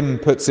as the hymn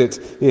puts it,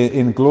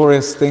 in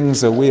glorious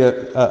things of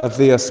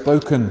thee are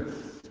spoken.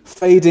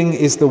 Fading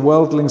is the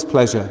worldling's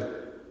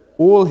pleasure,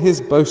 all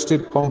his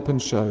boasted pomp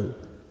and show.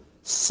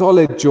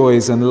 Solid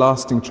joys and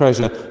lasting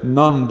treasure,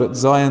 none but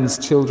Zion's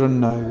children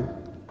know.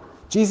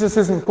 Jesus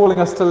isn't calling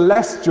us to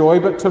less joy,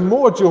 but to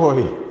more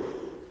joy.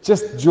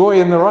 Just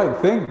joy in the right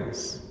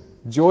things.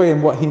 Joy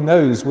in what he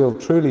knows will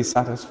truly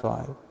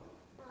satisfy.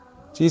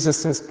 Jesus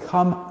says,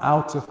 come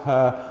out of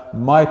her,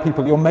 my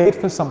people. You're made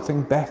for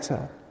something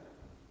better.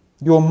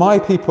 You're my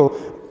people.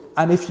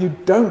 And if you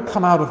don't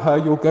come out of her,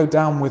 you'll go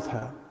down with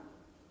her.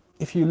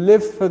 If you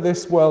live for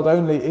this world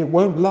only, it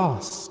won't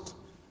last.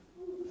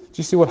 Do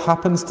you see what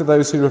happens to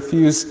those who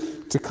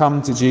refuse to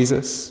come to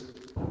Jesus?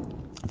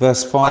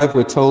 Verse 5,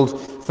 we're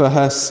told, for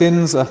her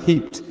sins are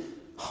heaped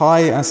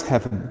high as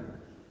heaven,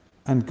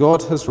 and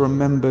God has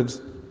remembered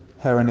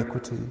her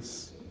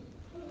iniquities.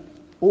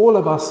 All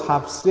of us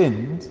have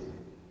sinned,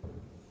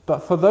 but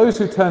for those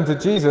who turn to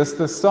Jesus,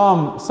 the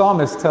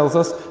psalmist tells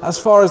us, as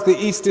far as the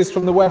east is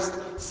from the west,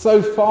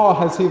 so far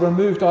has he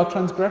removed our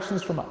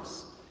transgressions from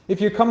us.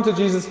 If you come to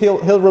Jesus,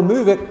 he'll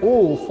remove it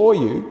all for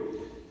you.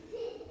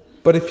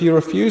 But if you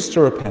refuse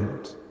to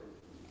repent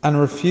and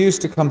refuse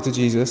to come to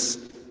Jesus,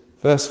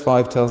 verse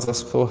 5 tells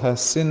us, for her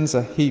sins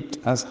are heaped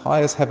as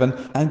high as heaven,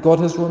 and God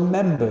has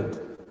remembered.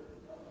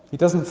 He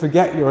doesn't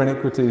forget your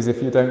iniquities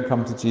if you don't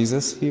come to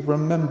Jesus. He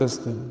remembers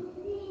them.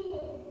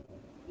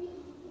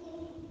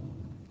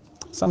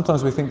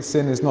 Sometimes we think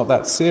sin is not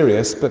that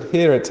serious, but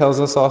here it tells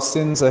us our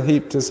sins are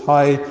heaped as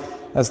high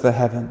as the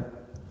heaven.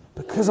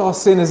 Because our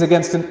sin is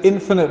against an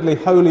infinitely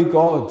holy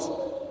God.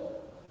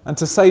 And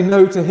to say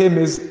no to him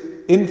is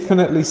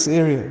infinitely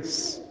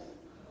serious.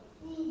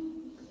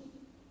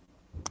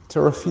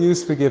 To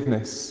refuse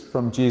forgiveness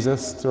from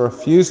Jesus, to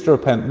refuse to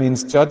repent,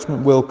 means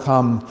judgment will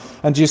come.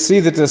 And you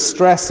see the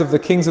distress of the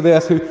kings of the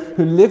earth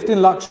who lived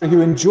in luxury, who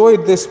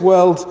enjoyed this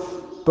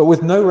world, but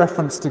with no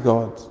reference to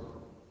God.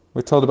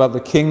 We're told about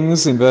the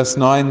kings in verse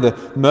 9,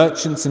 the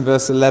merchants in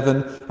verse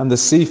 11, and the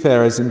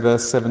seafarers in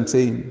verse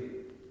 17.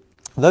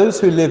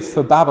 Those who live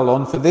for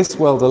Babylon, for this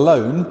world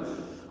alone,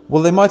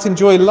 well, they might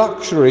enjoy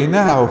luxury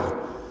now.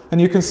 And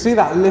you can see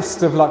that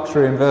list of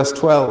luxury in verse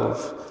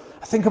 12.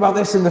 Think about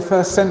this in the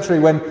first century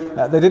when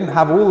they didn't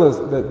have all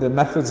the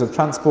methods of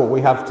transport we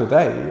have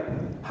today.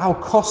 How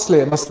costly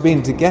it must have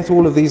been to get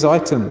all of these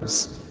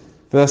items.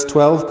 Verse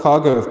 12,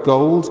 cargo of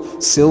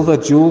gold, silver,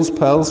 jewels,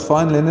 pearls,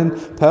 fine linen,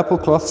 purple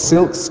cloth,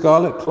 silk,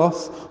 scarlet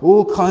cloth,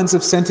 all kinds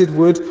of scented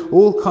wood,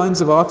 all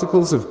kinds of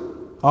articles of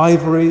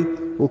ivory,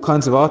 all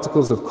kinds of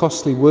articles of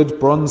costly wood,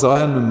 bronze,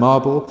 iron and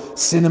marble,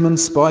 cinnamon,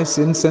 spice,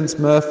 incense,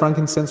 myrrh,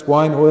 frankincense,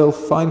 wine, oil,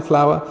 fine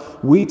flour,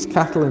 wheat,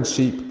 cattle and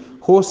sheep,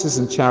 horses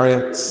and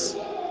chariots,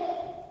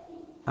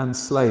 and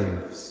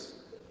slaves.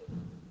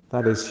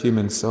 That is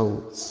human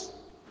souls.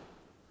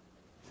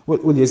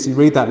 Well, as you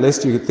read that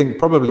list, you could think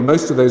probably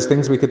most of those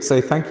things we could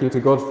say thank you to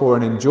God for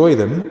and enjoy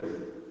them.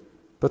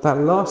 But that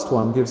last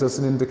one gives us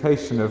an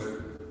indication of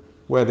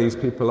where these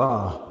people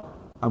are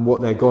and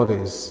what their God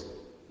is.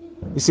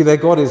 You see, their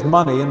God is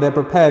money, and they're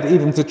prepared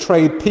even to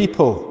trade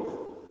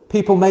people.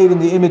 People made in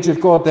the image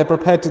of God, they're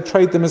prepared to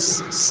trade them as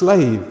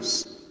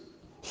slaves.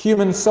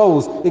 Human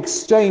souls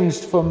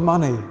exchanged for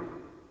money.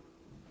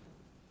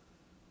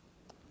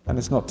 And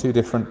it's not too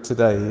different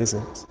today, is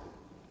it?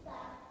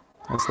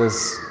 As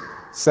there's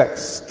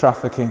sex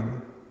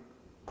trafficking,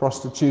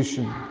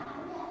 prostitution,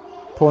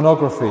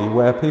 pornography,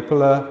 where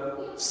people are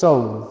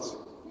sold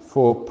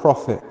for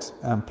profit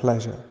and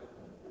pleasure.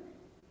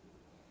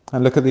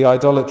 And look at the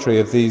idolatry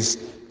of these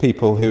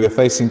people who are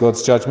facing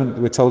God's judgment.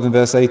 We're told in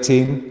verse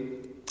 18,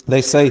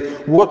 they say,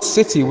 "What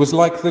city was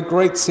like the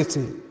great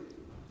city?"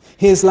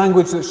 Here's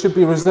language that should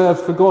be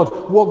reserved for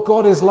God. What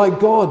God is like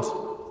God?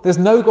 There's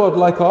no God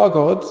like our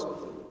God.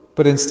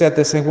 But instead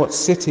they're saying, what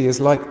city is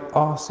like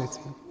our city?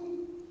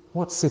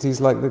 What city is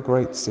like the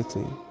great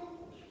city?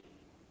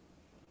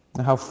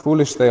 And how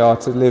foolish they are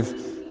to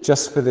live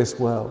just for this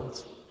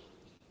world.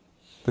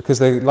 Because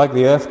they, like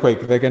the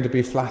earthquake, they're going to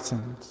be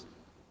flattened.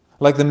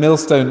 Like the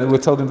millstone that we're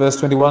told in verse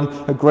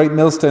 21, a great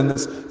millstone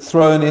that's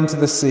thrown into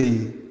the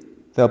sea,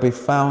 they'll be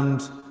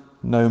found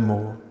no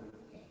more.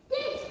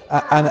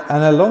 And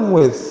along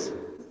with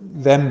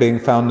them being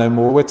found no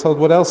more, we're told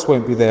what else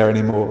won't be there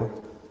anymore.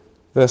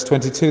 Verse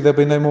 22, there'll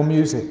be no more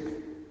music.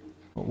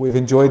 We've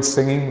enjoyed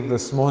singing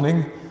this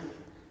morning,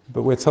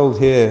 but we're told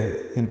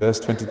here in verse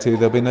 22,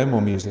 there'll be no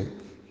more music.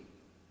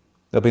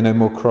 There'll be no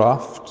more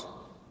craft,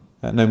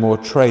 no more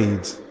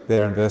trade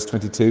there in verse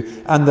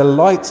 22. And the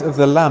light of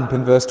the lamp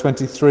in verse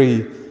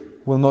 23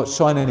 will not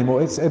shine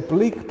anymore. It's a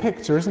bleak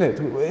picture, isn't it?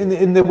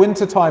 In the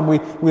winter time,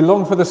 we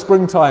long for the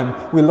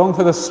springtime. We long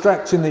for the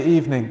stretch in the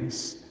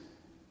evenings.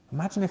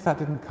 Imagine if that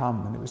didn't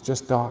come and it was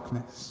just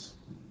darkness.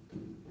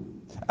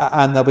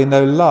 And there'll be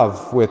no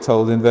love, we're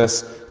told in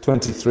verse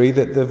 23,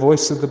 that the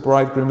voice of the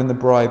bridegroom and the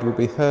bride will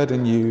be heard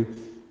in you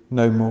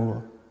no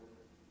more.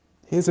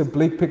 Here's a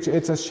bleak picture.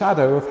 It's a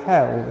shadow of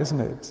hell,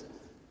 isn't it?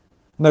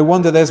 No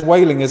wonder there's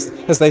wailing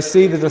as they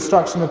see the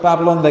destruction of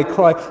Babylon. They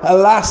cry,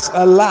 "Alas,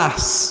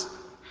 alas!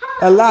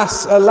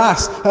 Alas,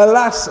 alas,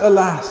 alas,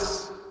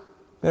 alas!"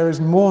 There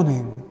is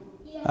mourning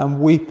and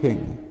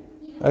weeping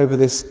over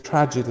this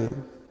tragedy.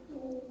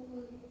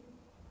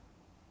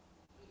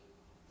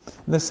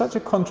 And there's such a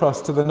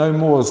contrast to the no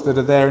mores that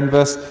are there in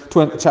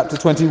chapter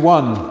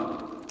 21.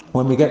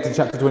 When we get to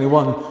chapter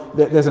 21,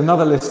 there's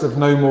another list of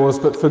no mores,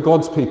 but for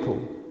God's people.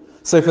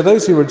 So for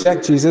those who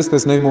reject Jesus,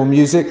 there's no more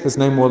music, there's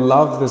no more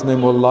love, there's no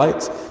more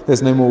light,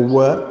 there's no more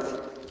work.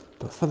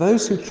 But for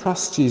those who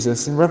trust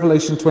Jesus, in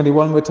Revelation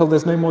 21, we're told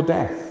there's no more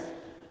death,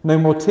 no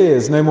more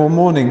tears, no more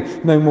mourning,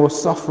 no more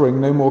suffering,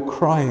 no more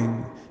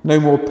crying, no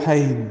more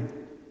pain.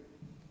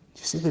 Do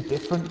you see the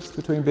difference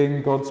between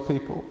being God's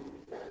people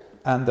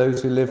and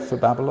those who live for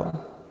Babylon?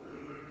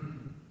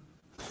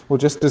 Well,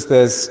 just as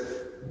there's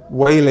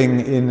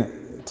wailing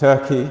in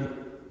Turkey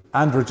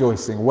and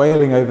rejoicing,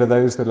 wailing over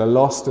those that are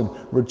lost and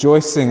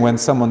rejoicing when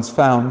someone's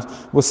found,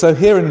 well, so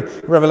here in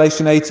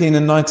Revelation 18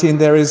 and 19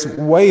 there is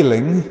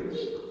wailing,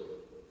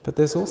 but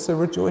there's also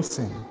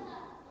rejoicing.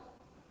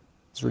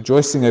 There's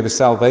rejoicing over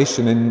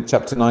salvation in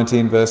chapter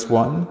 19 verse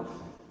 1.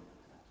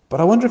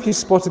 But I wonder if you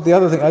spotted the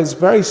other thing. It's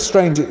very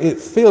strange. It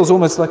feels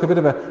almost like a bit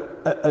of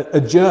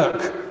a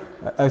jerk,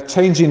 a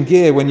change in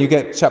gear when you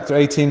get chapter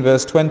 18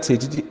 verse 20.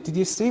 Did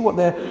you see what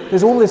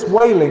there's all this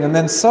wailing, and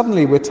then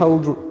suddenly we're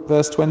told,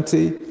 verse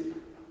 20,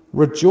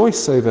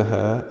 "Rejoice over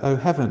her, O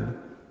heaven,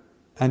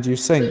 and you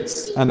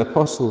saints and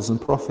apostles and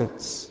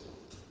prophets,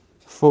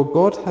 for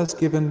God has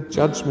given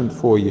judgment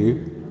for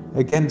you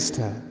against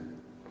her."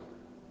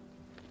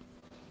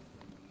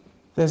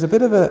 There's a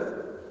bit of a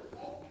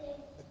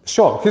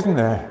shock, isn't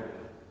there?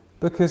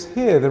 Because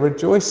here the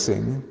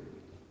rejoicing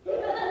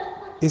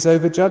is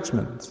over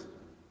judgment.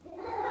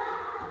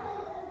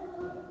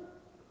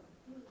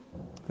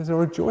 There's a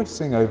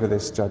rejoicing over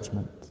this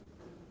judgment.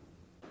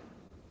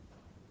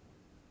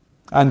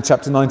 And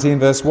chapter 19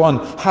 verse 1,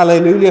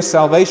 "Hallelujah,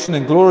 salvation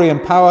and glory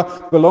and power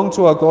belong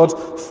to our God,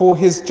 for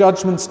his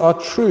judgments are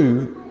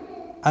true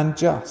and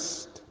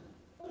just."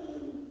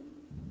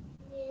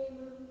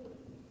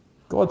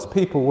 God's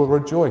people will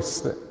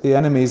rejoice that the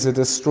enemies are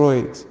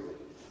destroyed.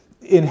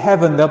 In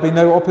heaven there'll be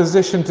no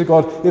opposition to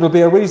God. It'll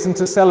be a reason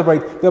to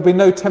celebrate. There'll be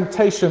no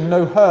temptation,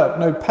 no hurt,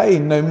 no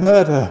pain, no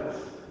murder.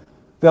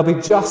 There'll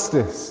be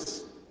justice.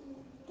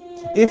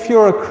 If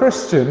you're a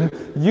Christian,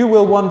 you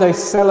will one day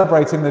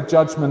celebrate in the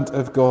judgment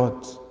of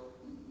God.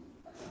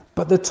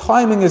 But the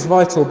timing is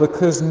vital,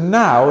 because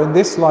now, in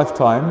this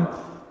lifetime,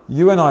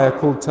 you and I are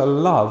called to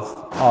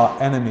love our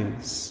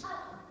enemies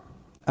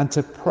and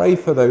to pray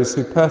for those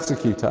who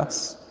persecute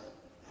us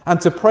and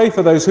to pray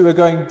for those who are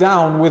going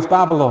down with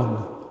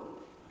Babylon,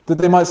 that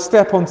they might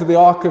step onto the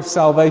ark of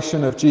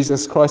salvation of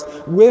Jesus Christ.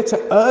 We're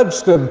to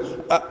urge them,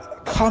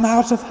 come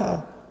out of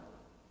her.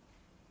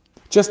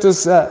 Just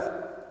as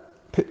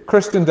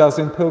Christian does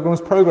in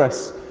Pilgrim's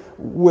Progress.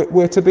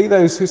 We're to be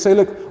those who say,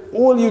 look,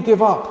 all you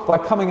give up by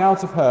coming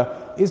out of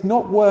her is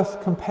not worth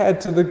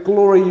compared to the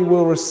glory you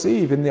will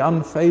receive in the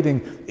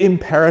unfading,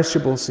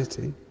 imperishable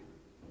city.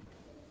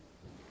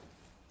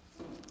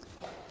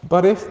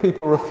 But if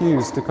people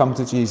refuse to come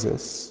to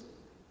Jesus,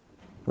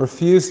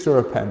 refuse to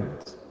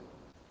repent,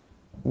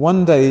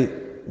 one day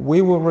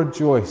we will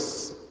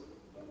rejoice,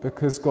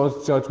 because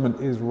God's judgment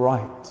is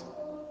right.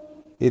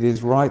 It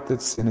is right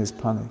that sin is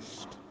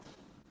punished.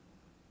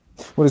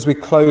 Well, as we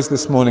close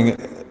this morning,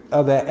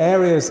 are there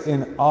areas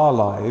in our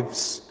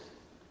lives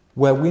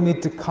where we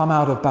need to come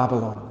out of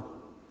Babylon,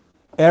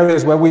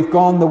 areas where we've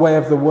gone the way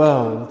of the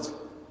world,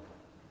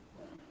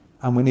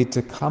 and we need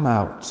to come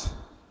out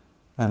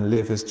and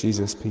live as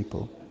Jesus'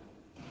 people.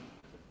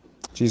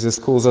 Jesus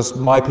calls us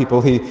my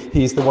people.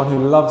 He's the one who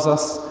loves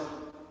us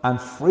and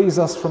frees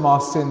us from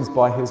our sins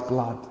by his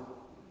blood.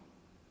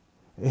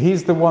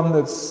 He's the one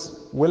that's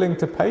willing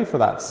to pay for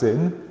that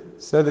sin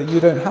so that you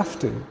don't have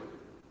to.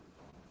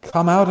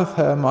 Come out of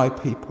her, my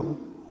people.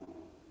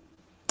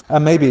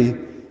 And maybe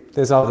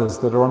there's others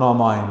that are on our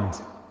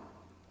mind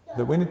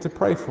that we need to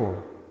pray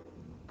for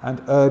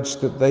and urge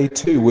that they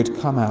too would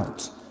come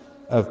out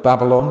of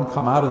Babylon,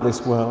 come out of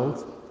this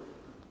world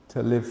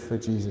to live for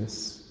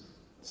Jesus,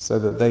 so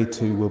that they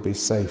too will be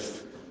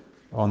safe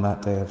on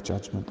that day of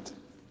judgment.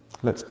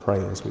 Let's pray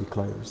as we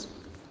close.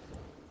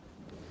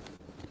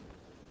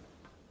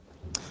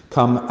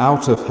 Come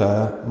out of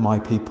her, my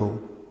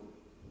people.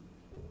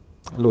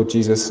 Lord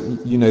Jesus,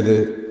 you know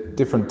the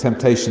different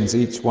temptations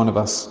each one of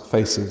us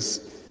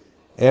faces,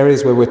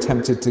 areas where we're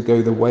tempted to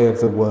go the way of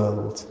the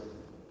world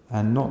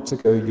and not to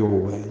go your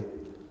way.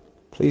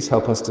 Please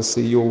help us to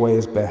see your way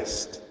as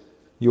best.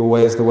 Your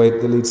way is the way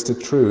that leads to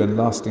true and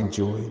lasting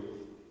joy.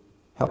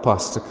 Help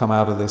us to come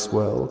out of this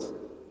world.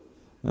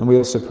 And we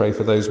also pray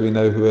for those we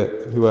know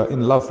who are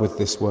in love with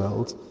this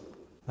world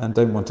and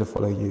don't want to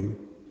follow you,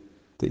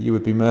 that you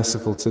would be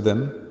merciful to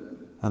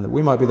them and that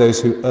we might be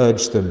those who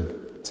urge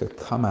them to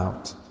come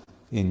out.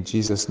 In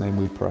Jesus' name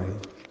we pray.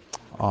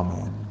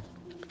 Amen.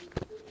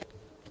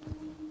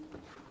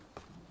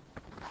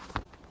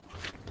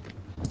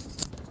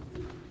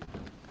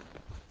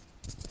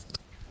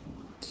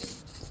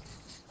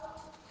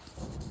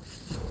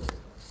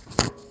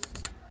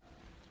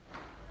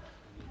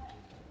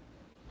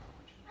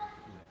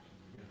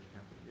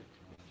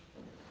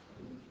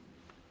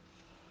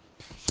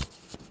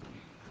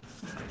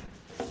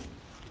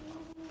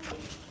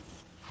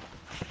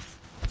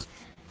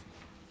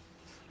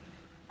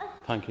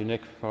 Thank you,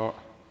 Nick, for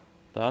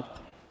that.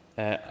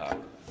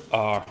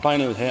 Our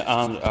final hymn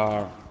and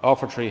our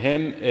offertory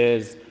hymn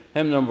is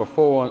hymn number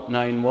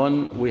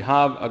 491, We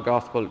Have a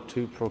Gospel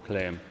to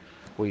Proclaim.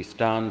 We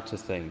stand to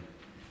sing.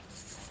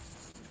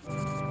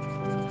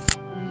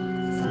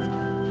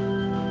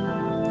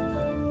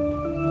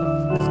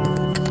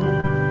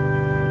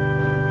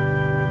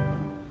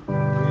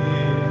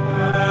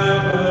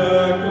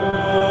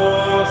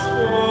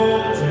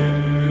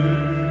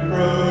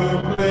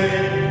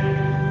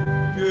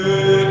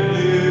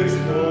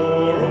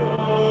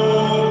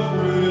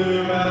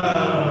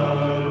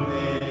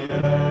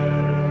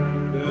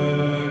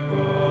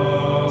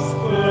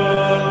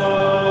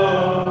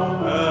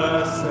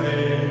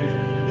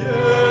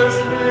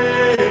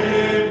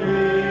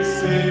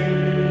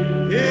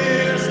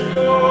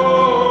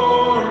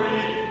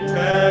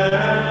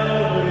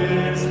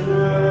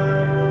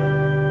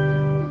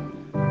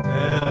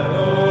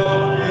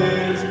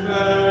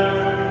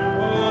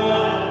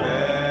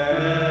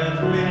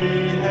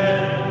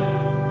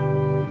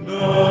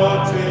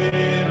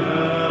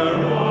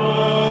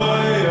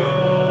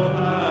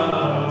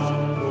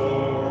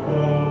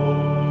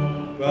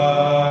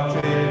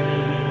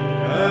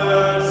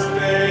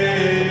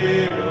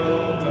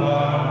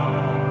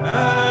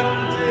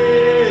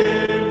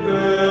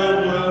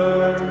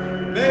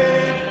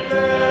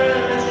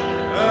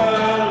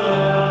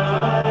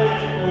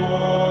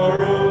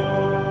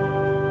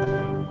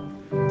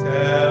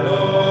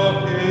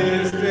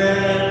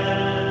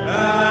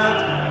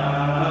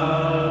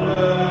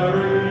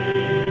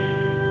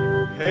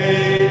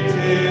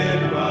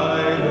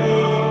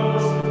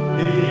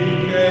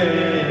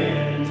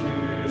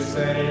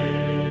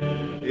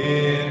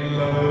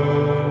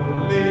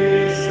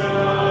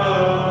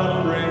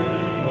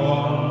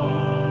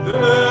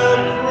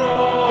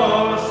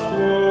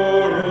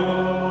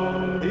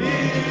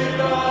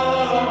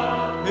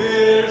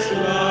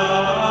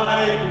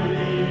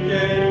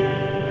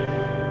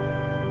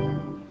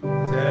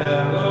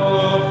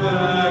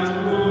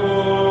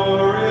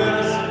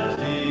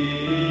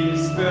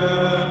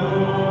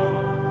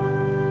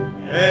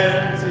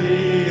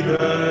 Empty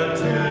the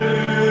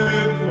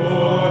tomb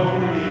for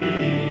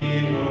me.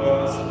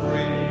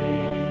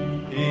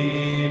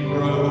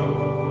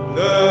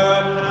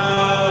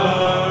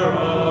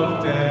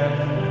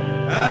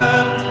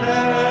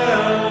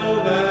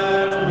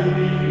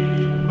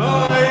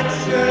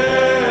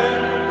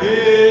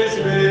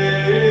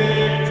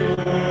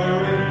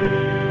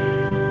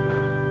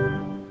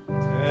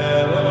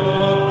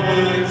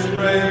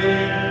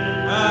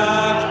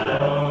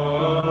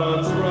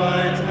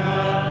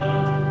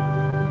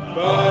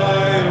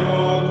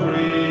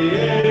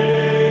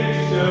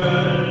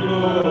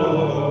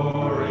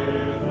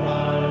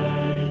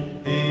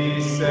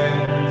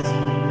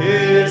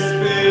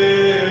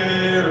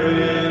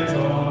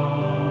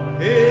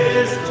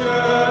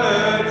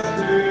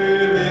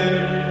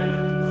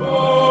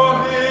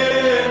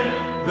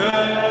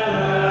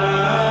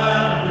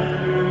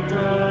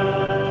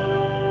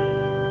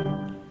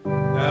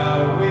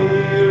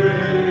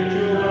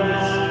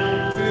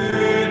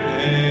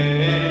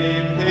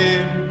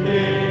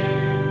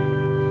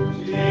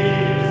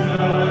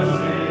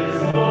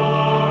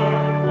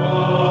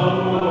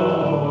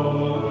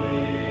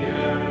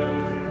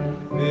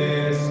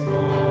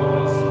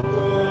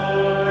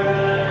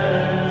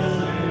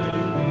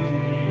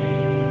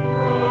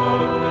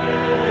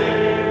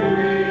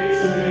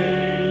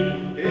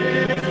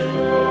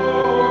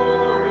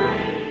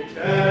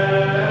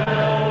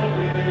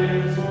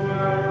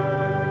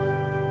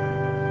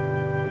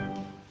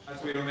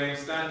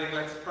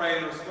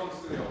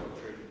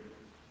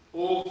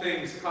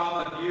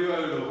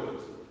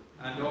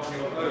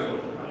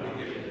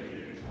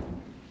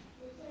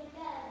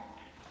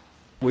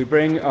 we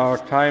bring our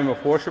time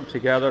of worship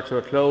together to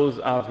a close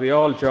as we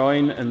all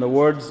join in the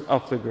words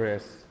of the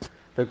grace.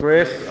 The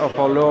grace of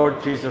our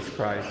Lord Jesus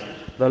Christ,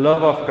 the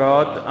love of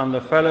God, and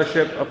the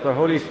fellowship of the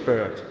Holy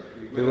Spirit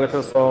be with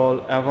us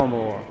all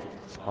evermore.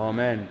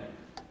 Amen.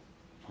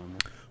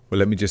 Well,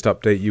 let me just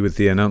update you with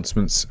the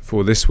announcements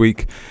for this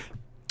week.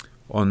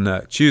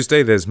 On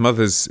Tuesday, there's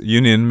Mothers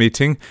Union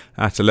meeting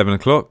at 11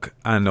 o'clock,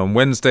 and on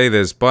Wednesday,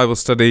 there's Bible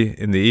study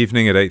in the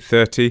evening at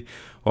 8:30.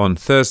 On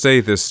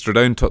Thursday, there's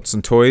Stradone Tots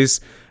and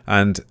Toys,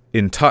 and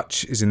In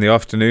Touch is in the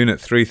afternoon at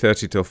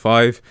 3:30 till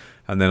 5,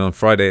 and then on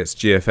Friday, it's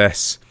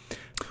GFS.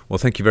 Well,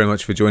 thank you very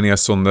much for joining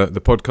us on the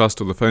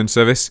podcast or the phone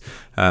service.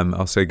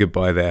 I'll say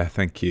goodbye there.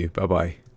 Thank you. Bye-bye.